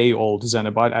 80-day-old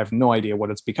xenobot. I have no idea what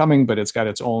it's becoming, but it's got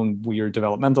its own weird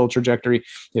developmental trajectory.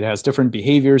 It has different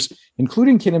behaviors,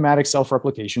 including kinematic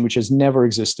self-replication, which has never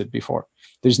existed before.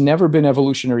 There's never been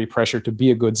evolutionary pressure to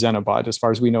be a good xenobot. As far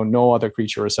as we know, no other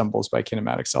creature assembles by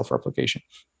kinematic self-replication.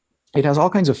 It has all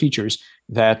kinds of features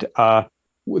that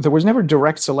there was never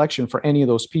direct selection for any of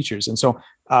those features. And so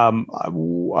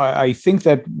I think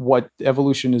that what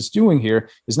evolution is doing here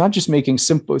is not just making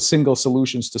single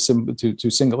solutions to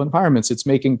single environments. It's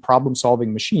making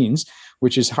problem-solving machines,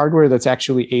 which is hardware that's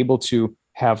actually able to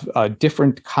have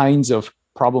different kinds of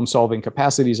problem-solving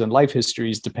capacities and life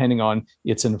histories depending on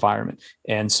its environment.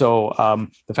 And so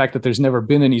the fact that there's never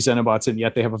been any xenobots, and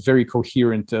yet they have a very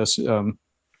coherent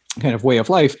kind of way of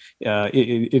life,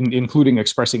 including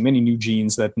expressing many new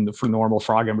genes that for normal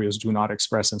frog embryos do not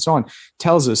express, and so on,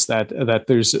 tells us that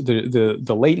there's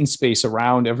the latent space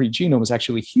around every genome is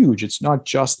actually huge. It's not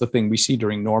just the thing we see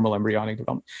during normal embryonic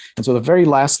development. And so the very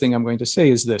last thing I'm going to say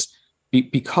is this: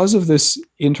 because of this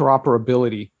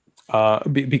interoperability,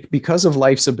 because of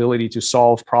life's ability to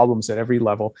solve problems at every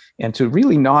level and to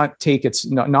really not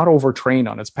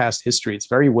overtrain on its past history, it's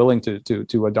very willing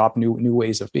to adopt new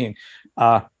ways of being.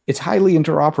 It's highly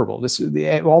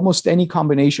interoperable. Almost any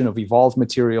combination of evolved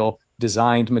material,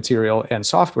 designed material, and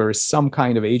software is some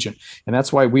kind of agent. And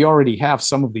that's why we already have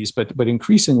some of these, but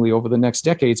increasingly over the next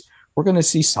decades, we're going to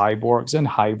see cyborgs and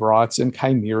hybrids and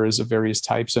chimeras of various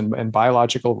types and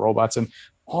biological robots and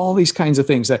all these kinds of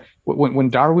things that when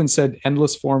Darwin said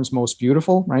endless forms most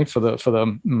beautiful, right, for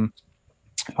the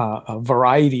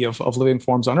variety of living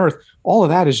forms on Earth, all of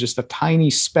that is just a tiny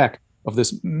speck of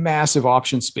this massive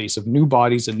option space of new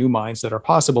bodies and new minds that are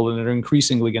possible and that are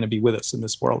increasingly going to be with us in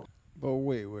this world. But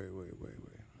wait.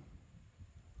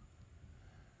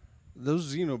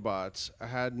 those xenobots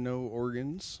had no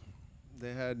organs,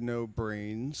 they had no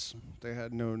brains, they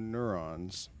had no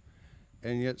neurons,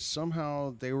 and yet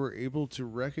somehow they were able to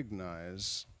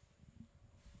recognize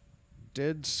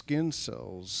dead skin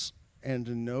cells and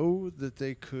to know that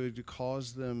they could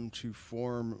cause them to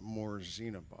form more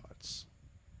xenobots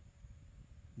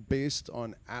based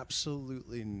on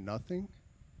absolutely nothing,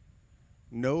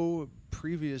 no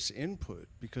previous input,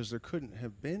 because there couldn't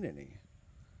have been any.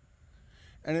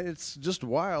 And it's just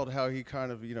wild how he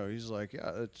kind of, he's like,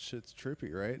 yeah, that shit's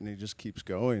trippy, right? And he just keeps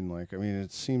going. Like, I mean,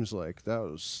 it seems like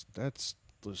that's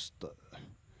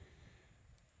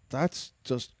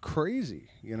just crazy,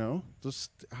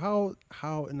 Just how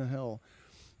in the hell?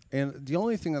 And the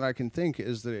only thing that I can think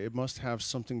is that it must have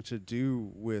something to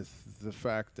do with the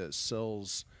fact that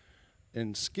cells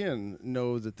in skin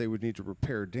know that they would need to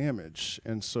repair damage,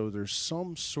 and so there's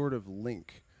some sort of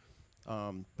link.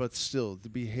 But still, the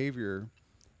behavior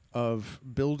of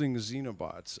building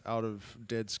xenobots out of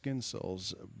dead skin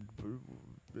cells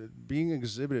being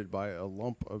exhibited by a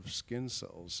lump of skin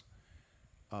cells,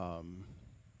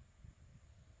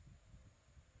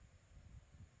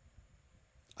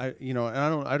 I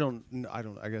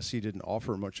guess he didn't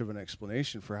offer much of an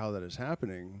explanation for how that is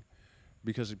happening,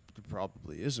 because it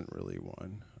probably isn't really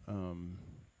one.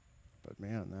 But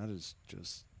man, that is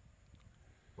just.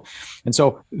 And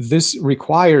so this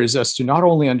requires us to not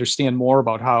only understand more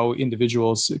about how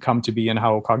individuals come to be and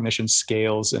how cognition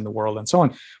scales in the world and so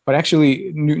on, but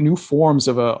actually new forms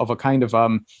of a kind of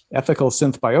ethical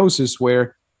synthbiosis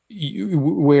where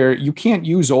you can't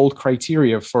use old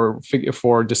criteria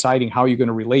for deciding how you're going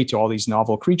to relate to all these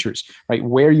novel creatures, right?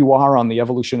 Where you are on the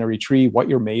evolutionary tree, what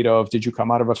you're made of, did you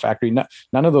come out of a factory?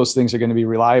 None of those things are going to be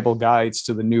reliable guides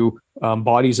to the new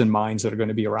bodies and minds that are going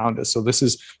to be around us. So this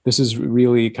is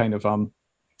really kind of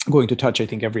going to touch, I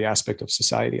think, every aspect of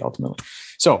society ultimately.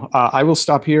 So I will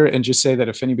stop here and just say that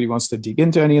if anybody wants to dig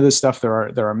into any of this stuff,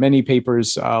 there are many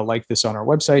papers like this on our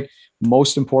website.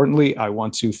 Most importantly, I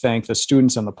want to thank the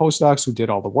students and the postdocs who did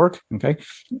all the work. Okay,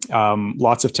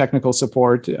 lots of technical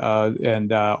support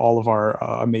and all of our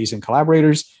amazing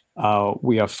collaborators.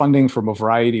 We have funding from a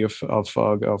variety of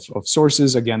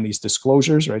sources. Again, these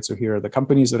disclosures, right? So here are the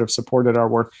companies that have supported our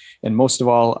work. And most of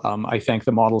all, I thank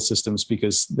the model systems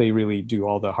because they really do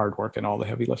all the hard work and all the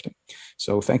heavy lifting.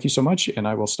 So thank you so much. And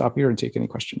I will stop here and take any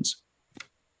questions.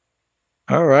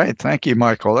 All right. Thank you,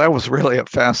 Michael. That was really a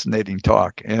fascinating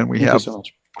talk. And we have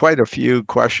quite a few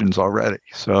questions already.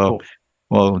 So cool.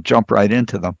 We'll jump right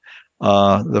into them.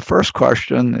 The first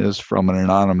question is from an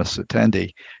anonymous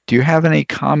attendee. Do you have any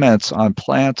comments on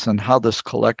plants and how this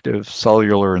collective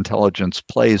cellular intelligence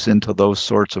plays into those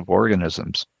sorts of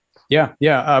organisms?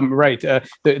 Right.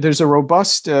 There's a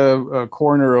robust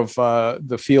corner of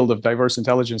the field of diverse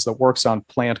intelligence that works on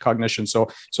plant cognition. So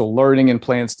learning in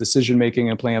plants, decision making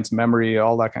in plants, memory,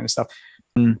 all that kind of stuff.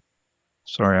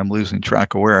 Sorry, I'm losing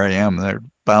track of where I am. They're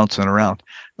bouncing around.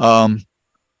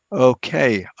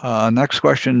 Okay. Next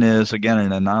question is again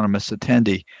an anonymous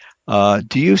attendee.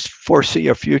 Do you foresee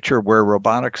a future where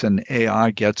robotics and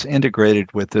AI gets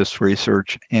integrated with this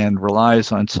research and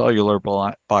relies on cellular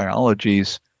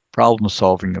biology's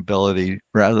problem-solving ability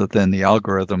rather than the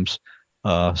algorithms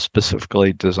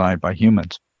specifically designed by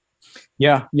humans?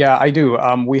 Yeah, I do.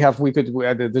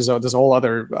 There's a whole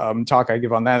other talk I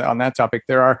give on that topic.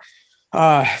 There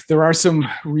are some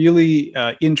really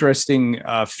interesting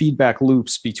feedback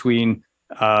loops between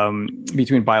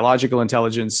biological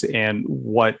intelligence and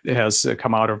what has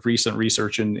come out of recent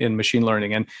research in machine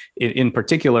learning. And in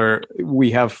particular,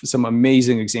 we have some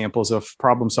amazing examples of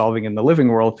problem solving in the living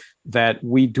world that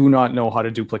we do not know how to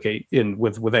duplicate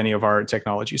with any of our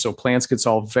technology. So plants could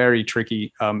solve very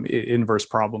tricky inverse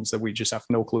problems that we just have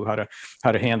no clue how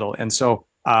to handle. And so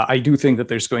I do think that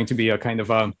there's going to be a kind of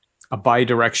a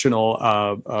bidirectional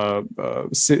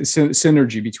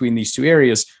synergy between these two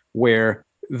areas where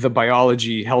the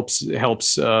biology helps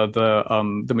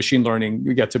the machine learning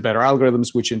get to better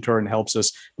algorithms, which in turn helps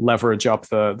us leverage up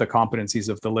the competencies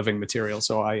of the living material.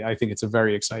 So I think it's a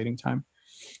very exciting time.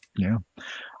 Yeah.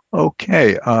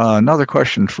 Okay. Another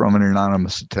question from an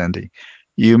anonymous attendee.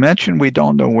 You mentioned we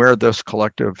don't know where this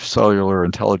collective cellular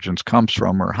intelligence comes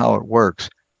from or how it works.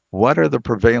 What are the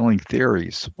prevailing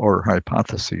theories or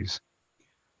hypotheses?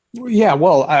 Yeah,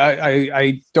 well,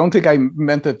 I don't think I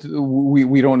meant that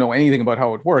we don't know anything about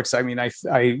how it works. I mean,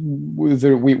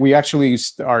 we actually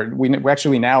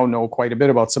now know quite a bit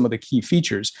about some of the key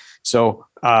features. So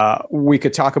we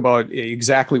could talk about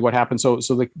exactly what happened. So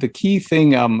the key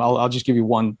thing, I'll just give you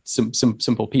one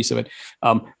simple piece of it.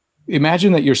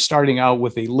 Imagine that you're starting out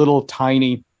with a little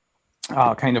tiny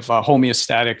kind of a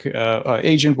homeostatic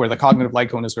agent where the cognitive light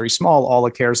cone is very small. All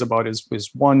it cares about is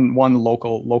one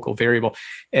local variable.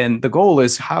 And the goal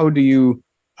is, how do you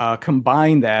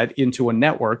combine that into a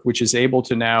network which is able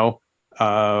to now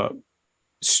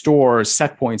store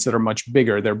set points that are much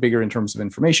bigger. They're bigger in terms of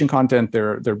information content.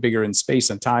 They're bigger in space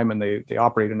and time, and they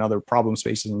operate in other problem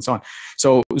spaces and so on.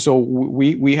 So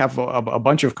we have a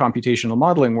bunch of computational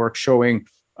modeling work showing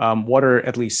what are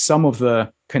at least some of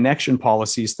the connection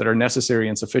policies that are necessary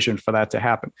and sufficient for that to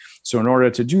happen. So in order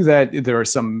to do that, there are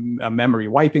some memory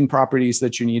wiping properties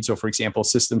that you need. So for example,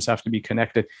 systems have to be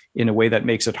connected in a way that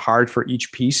makes it hard for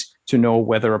each piece to know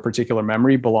whether a particular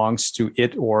memory belongs to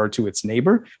it or to its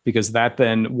neighbor, because that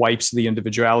then wipes the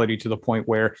individuality to the point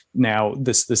where now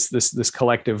this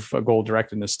collective goal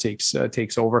directedness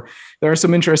takes over. There are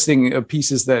some interesting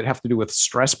pieces that have to do with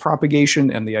stress propagation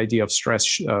and the idea of stress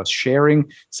sharing,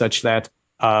 such that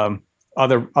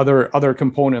other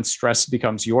components stress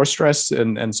becomes your stress,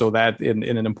 and so that in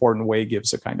an important way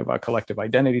gives a kind of a collective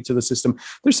identity to the system.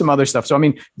 There's some other stuff. So I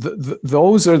mean,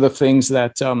 those are the things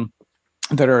that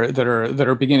that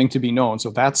are beginning to be known.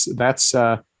 So that's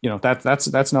not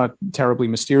terribly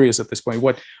mysterious at this point.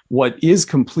 What is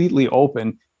completely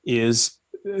open is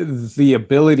the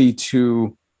ability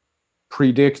to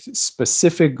predict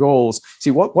specific goals.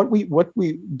 See, what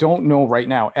we don't know right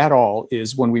now at all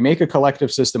is when we make a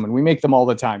collective system, and we make them all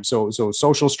the time. So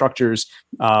social structures,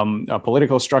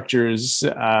 political structures,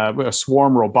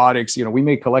 swarm robotics. We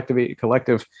make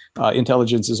collective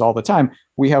intelligences all the time.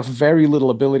 We have very little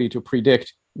ability to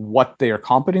predict what their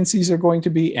competencies are going to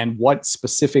be and what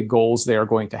specific goals they are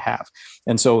going to have.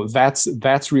 And so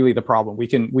that's really the problem.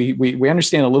 We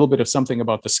understand a little bit of something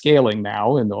about the scaling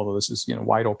now, and although this is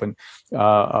wide open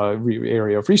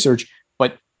area of research,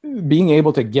 but being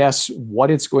able to guess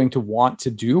what it's going to want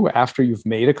to do after you've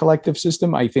made a collective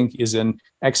system, I think, is an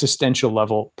existential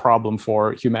level problem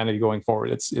for humanity going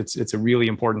forward. It's a really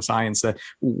important science that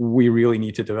we really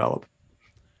need to develop.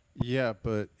 Yeah,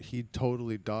 but he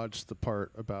totally dodged the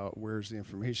part about where's the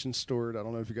information stored. I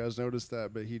don't know if you guys noticed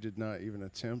that, but he did not even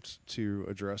attempt to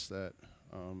address that.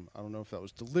 I don't know if that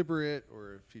was deliberate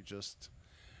or if he just,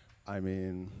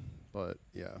 but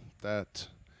yeah, that,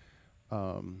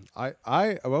 I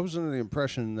was under the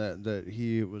impression that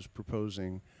he was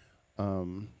proposing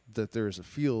that there is a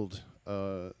field,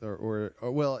 actually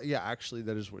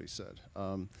that is what he said.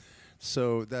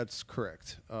 So that's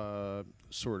correct,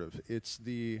 sort of. It's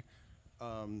the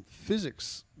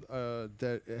physics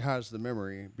that has the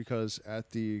memory, because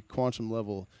at the quantum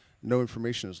level, no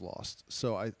information is lost.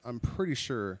 So I'm pretty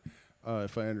sure,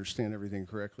 if I understand everything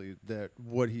correctly, that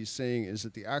what he's saying is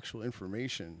that the actual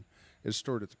information is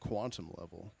stored at the quantum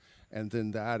level, and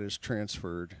then that is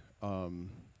transferred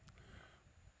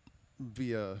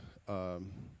via the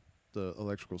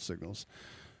electrical signals.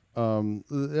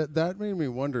 That made me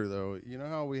wonder, though. You know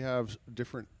how we have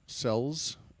different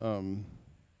cells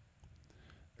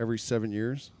every 7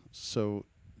 years? So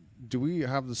do we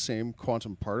have the same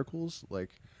quantum particles?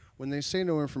 Like, when they say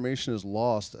no information is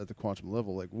lost at the quantum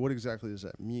level, like, what exactly does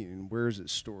that mean? Where is it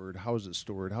stored? How is it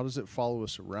stored? How does it follow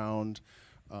us around?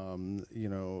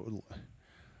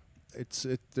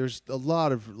 There's a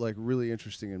lot of really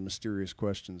interesting and mysterious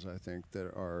questions, I think, that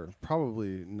are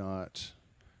probably not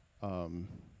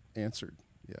answered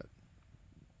yet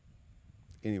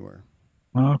anywhere.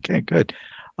 Okay, good.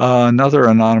 Another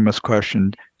anonymous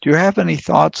question. Do you have any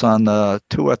thoughts on the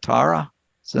Tuatara,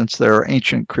 since they're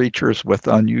ancient creatures with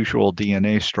unusual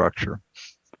DNA structure?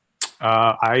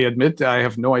 I admit I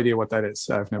have no idea what that is.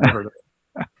 I've never heard of it.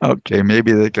 Okay,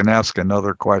 maybe they can ask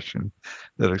another question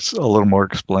that is a little more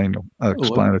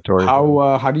explanatory.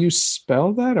 How do you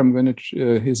spell that? I'm going to,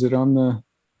 is it on the...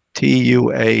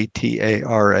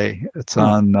 Tuatara. It's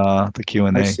on the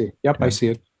Q&A. I see. Yep, okay. I see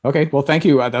it. Okay, well, thank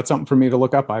you. That's something for me to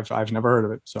look up. I've never heard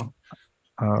of it. So,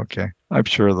 okay, I'm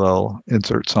sure they'll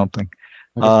insert something.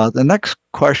 Okay. The next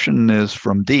question is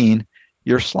from Dean.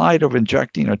 Your slide of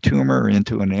injecting a tumor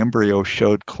into an embryo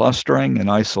showed clustering and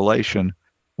isolation,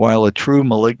 while a true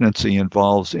malignancy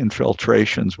involves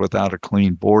infiltrations without a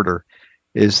clean border.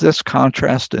 Is this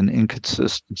contrast an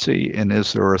inconsistency, and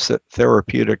is there a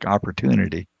therapeutic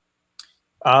opportunity?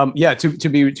 Yeah, to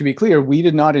be clear, we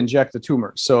did not inject the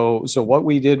tumor. So what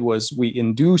we did was we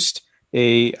induced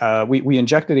we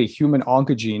injected a human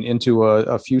oncogene into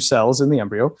a few cells in the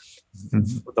embryo.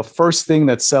 Mm-hmm. The first thing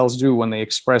that cells do when they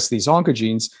express these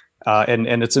oncogenes,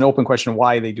 and it's an open question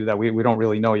why they do that. We don't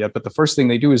really know yet. But the first thing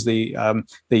they do is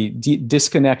they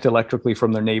disconnect electrically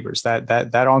from their neighbors. That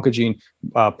oncogene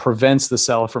prevents the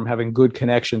cell from having good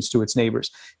connections to its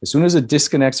neighbors. As soon as it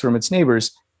disconnects from its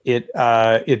neighbors,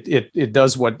 it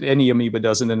does what any amoeba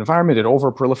does in an environment. It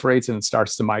overproliferates and it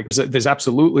starts to migrate. There's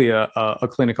absolutely a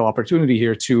clinical opportunity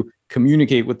here to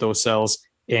communicate with those cells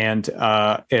and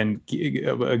reconnect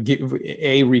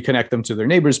them to their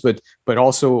neighbors, but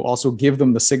also give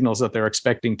them the signals that they're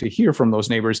expecting to hear from those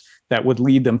neighbors that would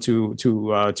lead them to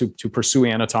pursue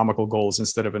anatomical goals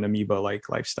instead of an amoeba-like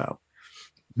lifestyle.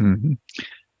 Mm-hmm.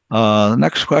 The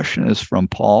next question is from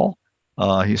Paul.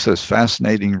 He says,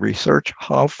 fascinating research.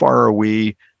 How far are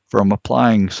we from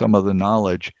applying some of the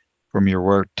knowledge from your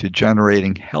work to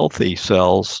generating healthy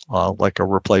cells, like a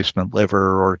replacement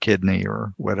liver or kidney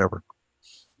or whatever?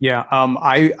 Yeah,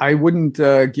 I wouldn't.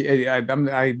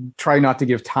 I try not to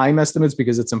give time estimates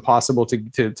because it's impossible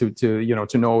to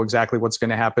know exactly what's going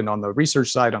to happen on the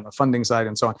research side, on the funding side,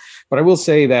 and so on. But I will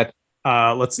say that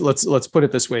let's put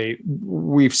it this way: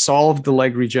 we've solved the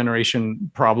leg regeneration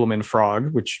problem in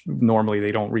frog, which normally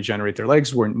they don't regenerate their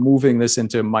legs. We're moving this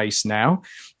into mice now.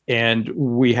 And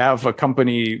we have a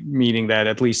company meeting that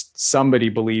at least somebody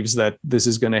believes that this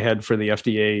is going to head for the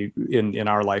FDA in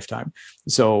our lifetime.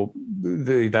 So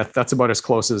that's about as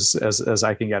close as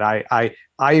I can get. I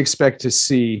expect to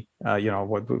see,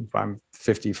 I'm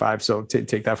 55, so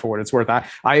take that for what it's worth.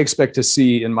 I expect to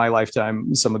see in my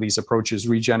lifetime some of these approaches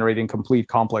regenerating complete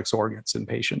complex organs in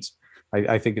patients.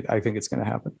 I think it's going to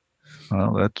happen.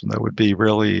 Well, that would be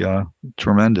really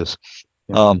tremendous.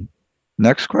 Yeah.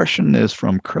 Next question is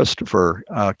from Christopher.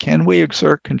 Can we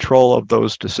exert control of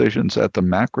those decisions at the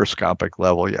macroscopic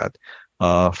level yet?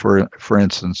 For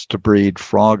instance, to breed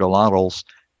frog allotals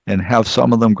and have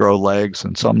some of them grow legs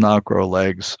and some not grow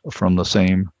legs from the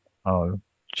same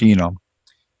genome.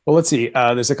 Well, let's see.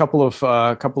 There's a couple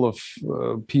of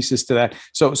pieces to that.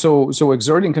 So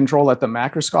exerting control at the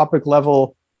macroscopic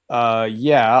level.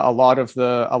 Yeah, a lot of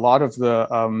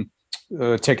the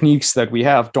techniques that we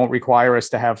have don't require us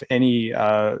to have any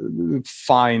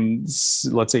fine,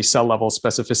 let's say, cell level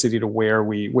specificity to where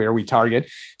we target.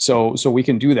 So we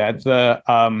can do that. The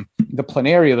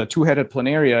planaria, the two-headed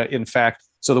planaria, in fact.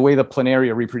 So the way the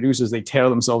planaria reproduces, they tear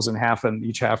themselves in half, and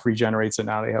each half regenerates, and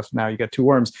now you get two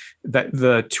worms. That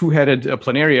the two-headed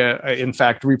planaria, in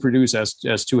fact, reproduce as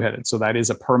two-headed. So that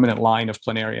is a permanent line of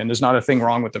planaria, and there's not a thing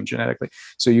wrong with them genetically.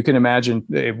 So you can imagine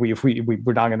if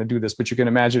we're not going to do this, but you can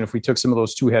imagine if we took some of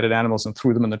those two-headed animals and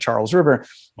threw them in the Charles River,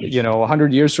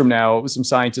 100 years from now, some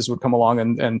scientists would come along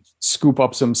and scoop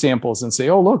up some samples and say,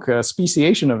 oh, look, a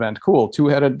speciation event, cool,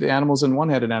 two-headed animals and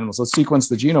one-headed animals. Let's sequence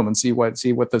the genome and see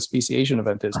what the speciation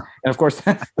event is. And of course,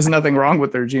 there's nothing wrong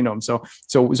with their genome. So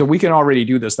we can already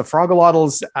do this. The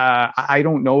frogalottles, I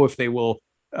don't know if they will.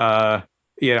 I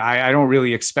don't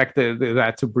really expect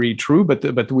that to breed true,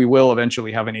 but we will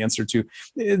eventually have an answer to.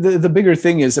 The bigger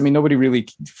thing is, nobody really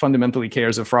fundamentally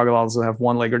cares if frogalottles will have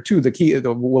one leg or two. The key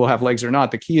will have legs or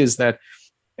not. The key is that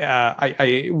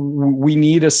we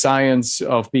need a science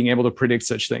of being able to predict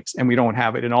such things, and we don't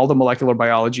have it. And all the molecular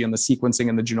biology and the sequencing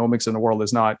and the genomics in the world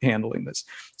is not handling this.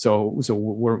 So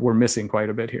we're missing quite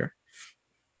a bit here.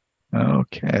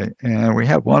 Okay, and we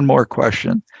have one more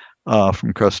question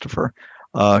from Christopher.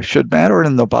 Should matter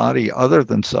in the body other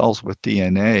than cells with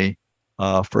DNA,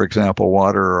 for example,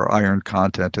 water or iron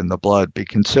content in the blood, be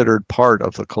considered part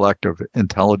of the collective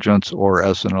intelligence or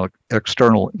as an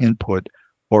external input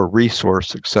or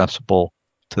resource accessible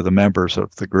to the members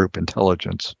of the group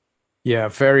intelligence? Yeah,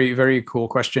 very, very cool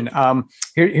question.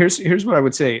 Here's what I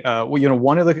would say.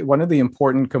 One of the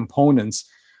important components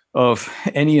of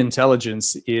any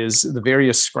intelligence is the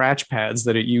various scratch pads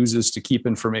that it uses to keep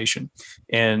information.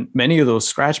 And many of those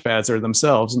scratch pads are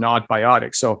themselves not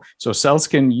biotic. So cells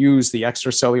can use the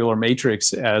extracellular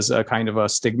matrix as a kind of a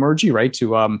stigmergy, right?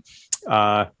 To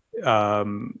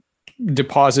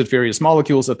deposit various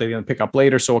molecules that they then pick up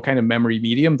later. So a kind of memory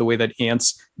medium, the way that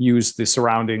ants use the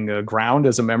surrounding ground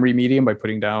as a memory medium by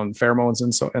putting down pheromones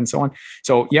and so on.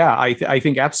 So yeah, I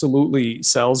think absolutely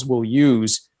cells will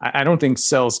use. I don't think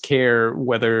cells care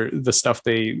whether the stuff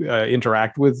they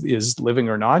interact with is living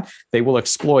or not. They will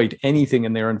exploit anything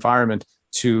in their environment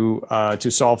to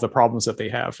solve the problems that they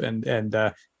have.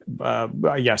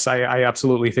 Yes, I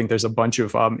absolutely think there's a bunch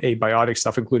of abiotic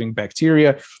stuff, including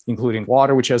bacteria, including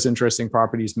water, which has interesting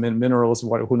properties, minerals,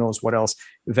 who knows what else,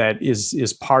 that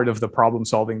is part of the problem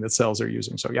solving that cells are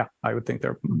using. So yeah, I would think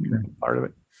they're part of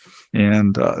it.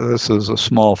 And this is a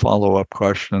small follow-up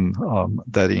question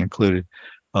that he included.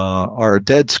 Are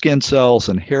dead skin cells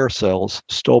and hair cells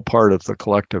still part of the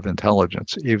collective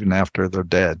intelligence even after they're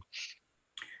dead?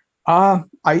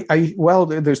 Well,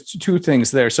 there's two things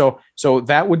there. So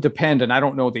that would depend, and I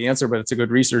don't know the answer, but it's a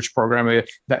good research program.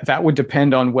 That would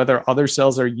depend on whether other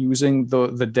cells are using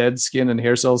the dead skin and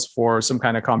hair cells for some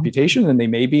kind of computation, and they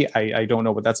may be. I don't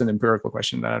know, but that's an empirical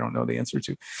question that I don't know the answer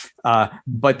to.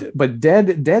 But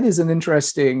dead is an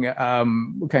interesting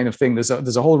kind of thing. There's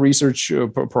a whole research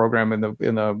program in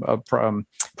the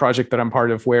project that I'm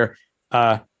part of where.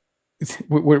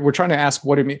 We're trying to ask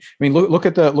what it means. I mean, look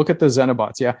at the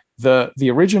xenobots. Yeah,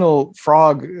 the original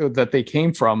frog that they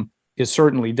came from is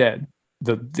certainly dead.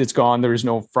 It's gone. There is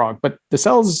no frog. But the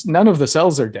cells, none of the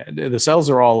cells are dead. The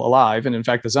cells are all alive, and in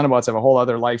fact, the xenobots have a whole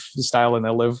other lifestyle, and they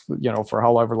live, for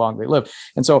however long they live.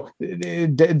 And so,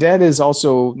 dead is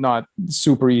also not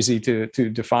super easy to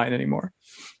define anymore.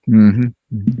 Mm-hmm.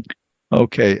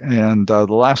 Okay, and the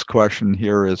last question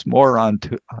here is more on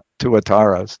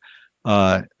tuataras.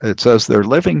 It says they're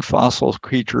living fossil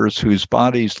creatures whose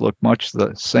bodies look much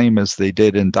the same as they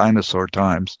did in dinosaur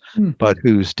times, but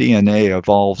whose DNA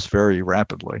evolves very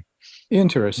rapidly.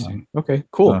 Interesting. Okay,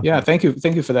 cool. Yeah, thank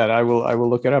you for that. I will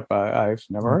look it up. I've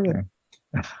never heard of it.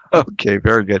 Okay,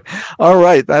 very good. All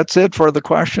right, that's it for the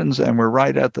questions, and we're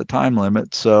right at the time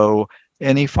limit. So,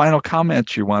 any final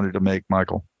comments you wanted to make,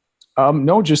 Michael?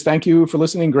 No, just thank you for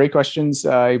listening. Great questions.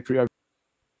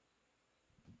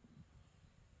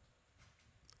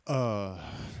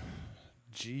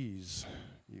 Geez,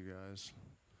 you guys.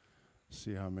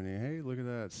 See how many. Hey, look at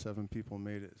that. 7 people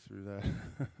made it through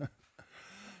that.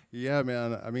 Yeah,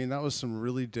 man. I mean, that was some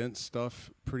really dense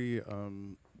stuff. Pretty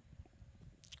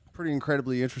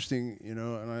incredibly interesting,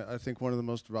 and I think one of the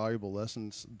most valuable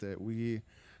lessons that we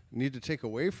need to take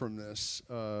away from this,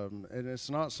 and it's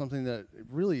not something that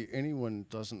really anyone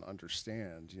doesn't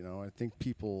understand. I think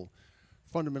people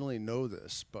fundamentally know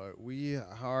this, but we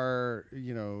are,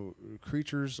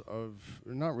 creatures of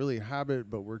not really habit,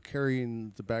 but we're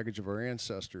carrying the baggage of our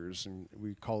ancestors, and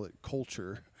we call it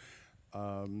culture.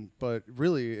 But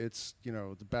really, it's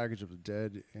the baggage of the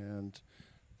dead and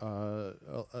the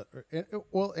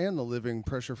living,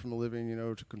 pressure from the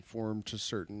living, to conform to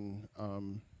certain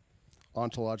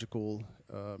ontological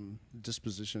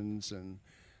dispositions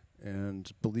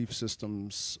and belief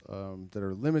systems that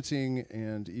are limiting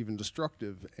and even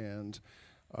destructive. And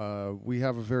we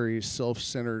have a very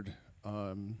self-centered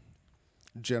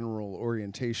general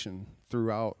orientation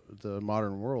throughout the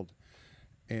modern world.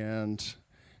 And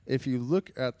if you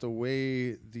look at the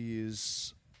way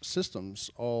these systems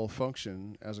all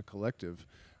function as a collective,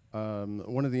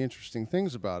 one of the interesting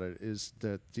things about it is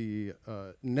that the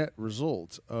net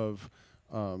result of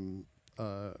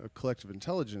a collective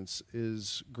intelligence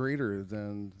is greater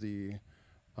than the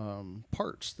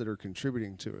parts that are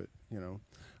contributing to it,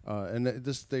 and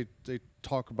they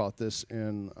talk about this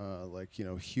in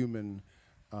human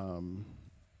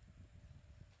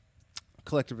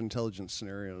collective intelligence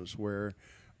scenarios where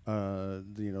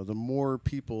the more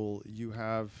people you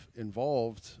have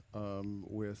involved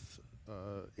with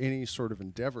any sort of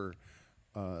endeavor,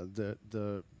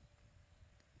 the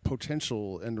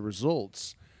potential and the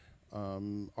results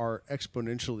are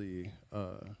exponentially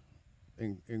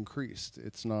increased.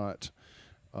 It's not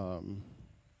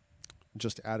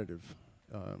just additive.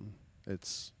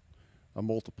 It's a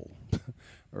multiple,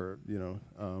 or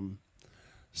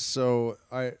so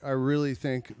I really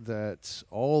think that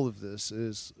all of this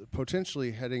is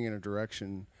potentially heading in a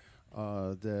direction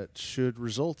that should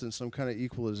result in some kind of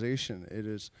equalization. It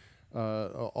is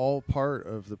all part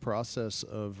of the process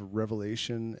of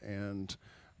revelation and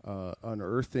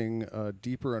unearthing a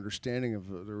deeper understanding of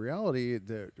the reality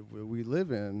that we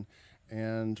live in,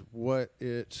 and what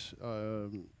it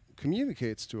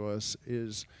communicates to us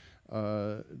is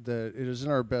that it is in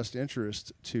our best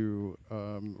interest to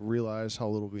realize how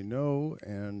little we know,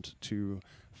 and to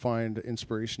find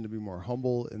inspiration to be more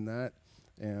humble in that,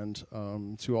 and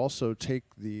to also take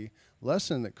the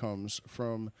lesson that comes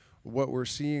from what we're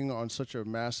seeing on such a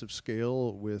massive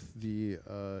scale with the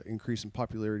increase in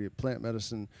popularity of plant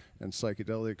medicine and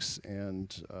psychedelics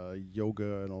and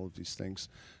yoga and all of these things,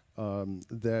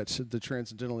 that the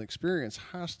transcendental experience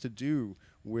has to do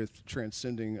with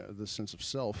transcending the sense of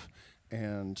self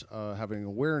and having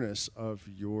awareness of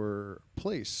your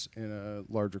place in a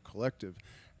larger collective,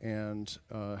 and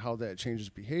how that changes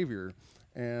behavior.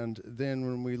 And then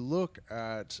when we look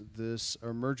at this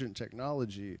emergent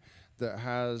technology that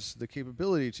has the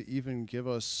capability to even give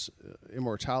us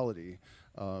immortality,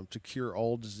 to cure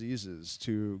all diseases,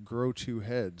 to grow 2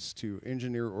 heads, to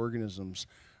engineer organisms,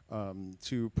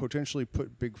 to potentially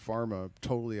put big pharma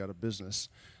totally out of business.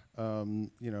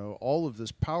 All of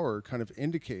this power kind of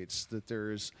indicates that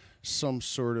there is some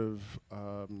sort of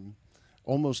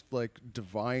almost like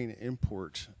divine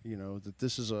import, you know, that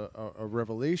this is a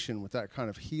revelation with that kind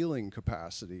of healing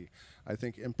capacity, I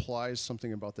think implies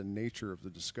something about the nature of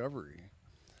the discovery,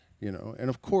 you know. And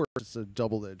of course, it's a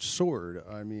double-edged sword.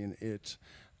 I mean, it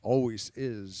always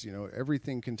is, you know,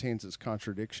 everything contains its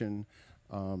contradiction.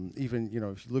 Even, you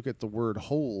know, if you look at the word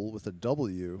whole with a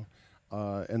W,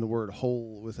 and the word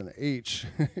whole with an H,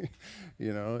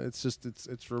 you know, it's just,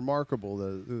 it's remarkable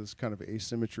that those kind of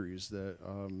asymmetries that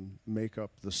make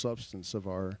up the substance of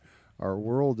our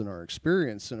world and our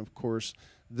experience. And of course,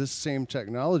 this same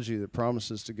technology that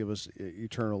promises to give us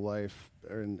eternal life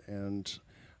and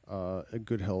a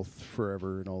good health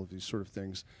forever and all of these sort of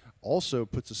things also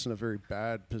puts us in a very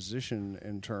bad position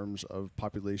in terms of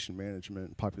population management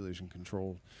and population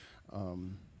control.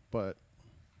 But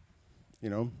you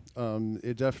know,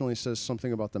 it definitely says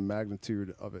something about the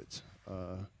magnitude of it.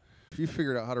 If you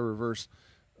figured out how to reverse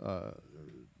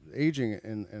aging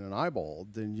in an eyeball,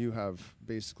 then you have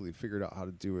basically figured out how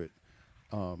to do it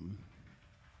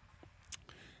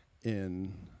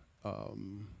in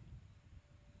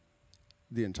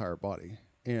the entire body.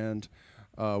 And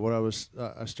what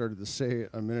I started to say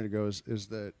a minute ago is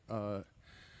that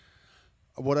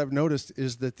what I've noticed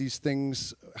is that these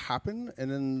things happen, and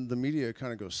then the media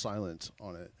kind of goes silent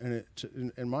on it. And it,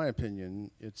 in my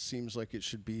opinion, it seems like it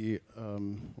should be. What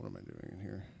am I doing in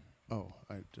here? Oh,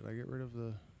 did I get rid of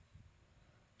the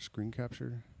screen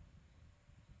capture?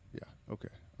 Yeah. Okay.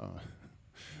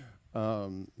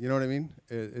 You know what I mean?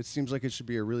 It seems like it should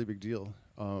be a really big deal,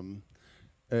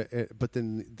 but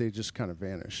then they just kind of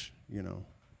vanish. You know.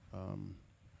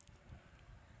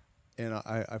 And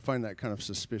I find that kind of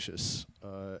suspicious,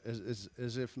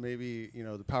 as if maybe, you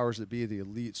know, the powers that be, the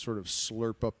elite, sort of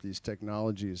slurp up these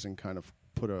technologies and kind of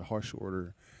put a hush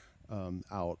order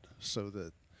out, so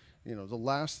that, you know, the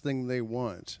last thing they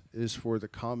want is for the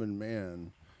common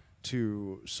man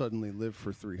to suddenly live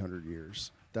for 300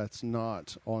 years. That's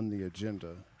not on the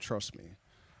agenda, trust me.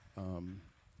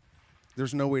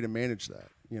 There's no way to manage that,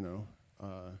 you know.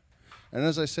 And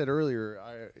as I said earlier,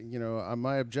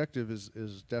 my objective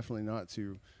is definitely not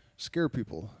to scare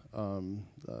people.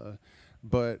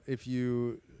 But if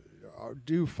you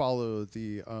do follow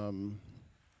the,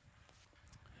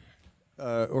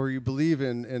 or you believe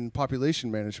in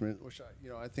population management, which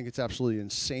I think it's absolutely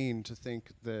insane to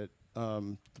think that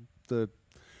the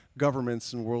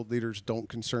governments and world leaders don't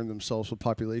concern themselves with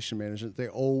population management. They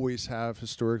always have.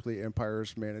 Historically,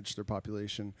 empires manage their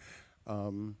population.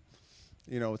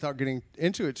 You know, without getting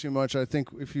into it too much, I think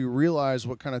if you realize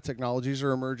what kind of technologies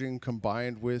are emerging,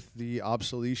 combined with the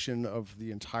obsolescence of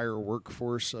the entire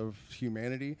workforce of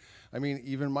humanity, I mean,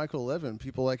 even Michael Levin,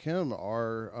 people like him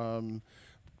are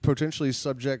potentially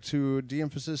subject to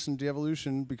de-emphasis and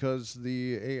de-evolution, because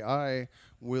the AI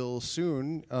will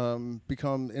soon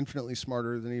become infinitely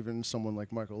smarter than even someone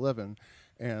like Michael Levin.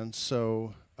 And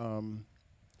so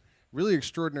really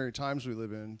extraordinary times we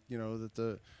live in, you know, that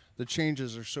the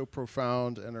changes are so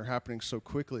profound and are happening so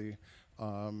quickly.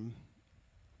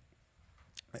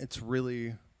 It's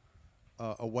really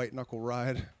a white knuckle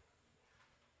ride.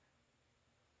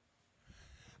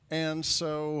 And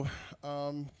so,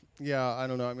 yeah, I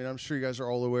don't know. I mean, I'm sure you guys are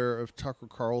all aware of Tucker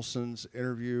Carlson's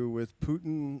interview with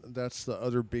Putin. That's the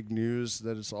other big news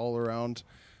that is all around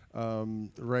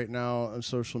right now on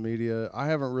social media. I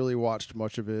haven't really watched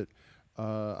much of it.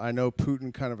 I know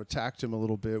Putin kind of attacked him a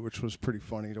little bit, which was pretty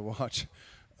funny to watch.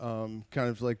 Kind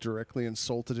of like directly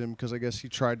insulted him, because I guess he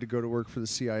tried to go to work for the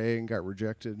CIA and got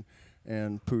rejected,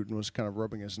 and Putin was kind of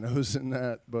rubbing his nose in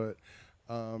that. But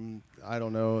I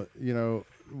don't know, you know,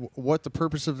 what the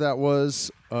purpose of that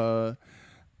was,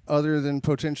 other than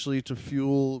potentially to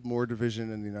fuel more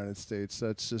division in the United States.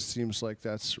 That just seems like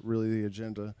that's really the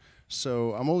agenda.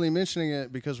 So I'm only mentioning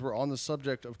it because we're on the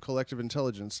subject of collective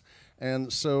intelligence.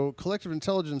 And so collective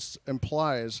intelligence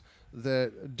implies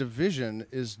that division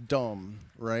is dumb,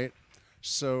 right?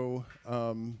 So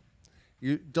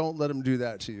you don't let them do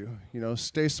that to you. You know,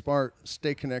 stay smart,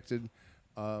 stay connected.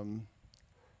 Don't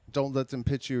let them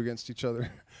pit you against each other.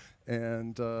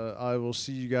 And I will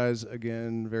see you guys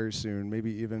again very soon,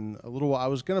 maybe even a little while. I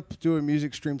was going to do a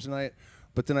music stream tonight,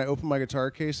 but then I opened my guitar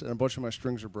case and a bunch of my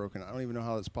strings are broken. I don't even know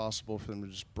how it's possible for them to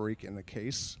just break in the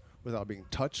case without being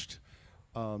touched.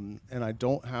 And I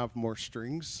don't have more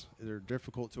strings. They're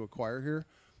difficult to acquire here.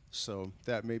 So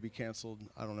that may be canceled.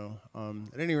 I don't know.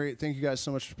 At any rate, thank you guys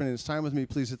so much for spending this time with me.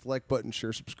 Please hit the like button,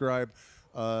 share, subscribe.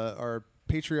 Our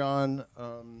Patreon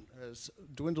has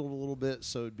dwindled a little bit,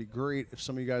 so it'd be great if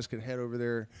some of you guys could head over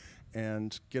there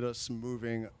and get us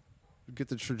moving, get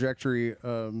the trajectory,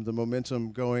 the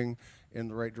momentum going in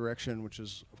the right direction, which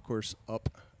is, of course, up.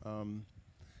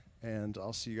 and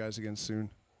I'll see you guys again soon.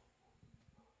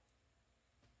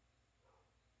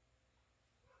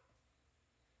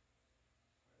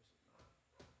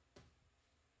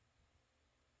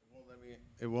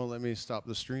 It won't let me stop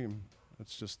the stream.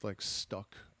 It's just like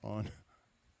stuck on.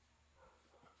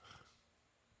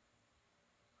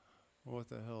 What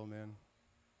the hell, man?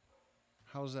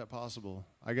 How is that possible?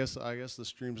 I guess the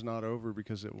stream's not over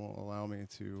because it won't allow me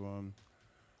to.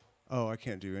 Oh, I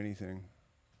can't do anything.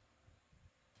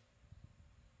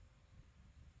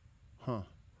 Huh?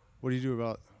 What do you do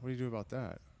about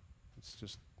that? It's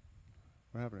just,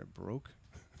 what happened? It broke.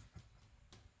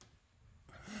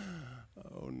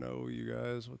 Oh no, you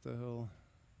guys! What the hell?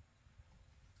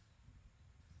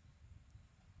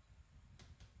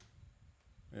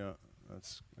 Yeah,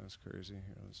 that's crazy.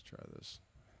 Here, let's try this.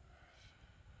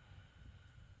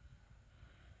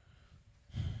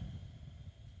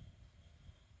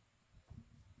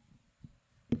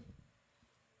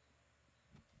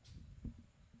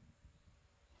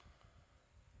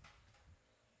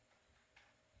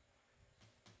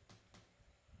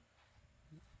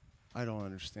 I don't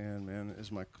understand, man.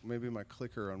 Maybe my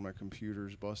clicker on my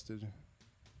computer's busted?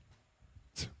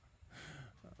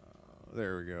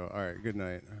 There we go. All right, good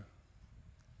night.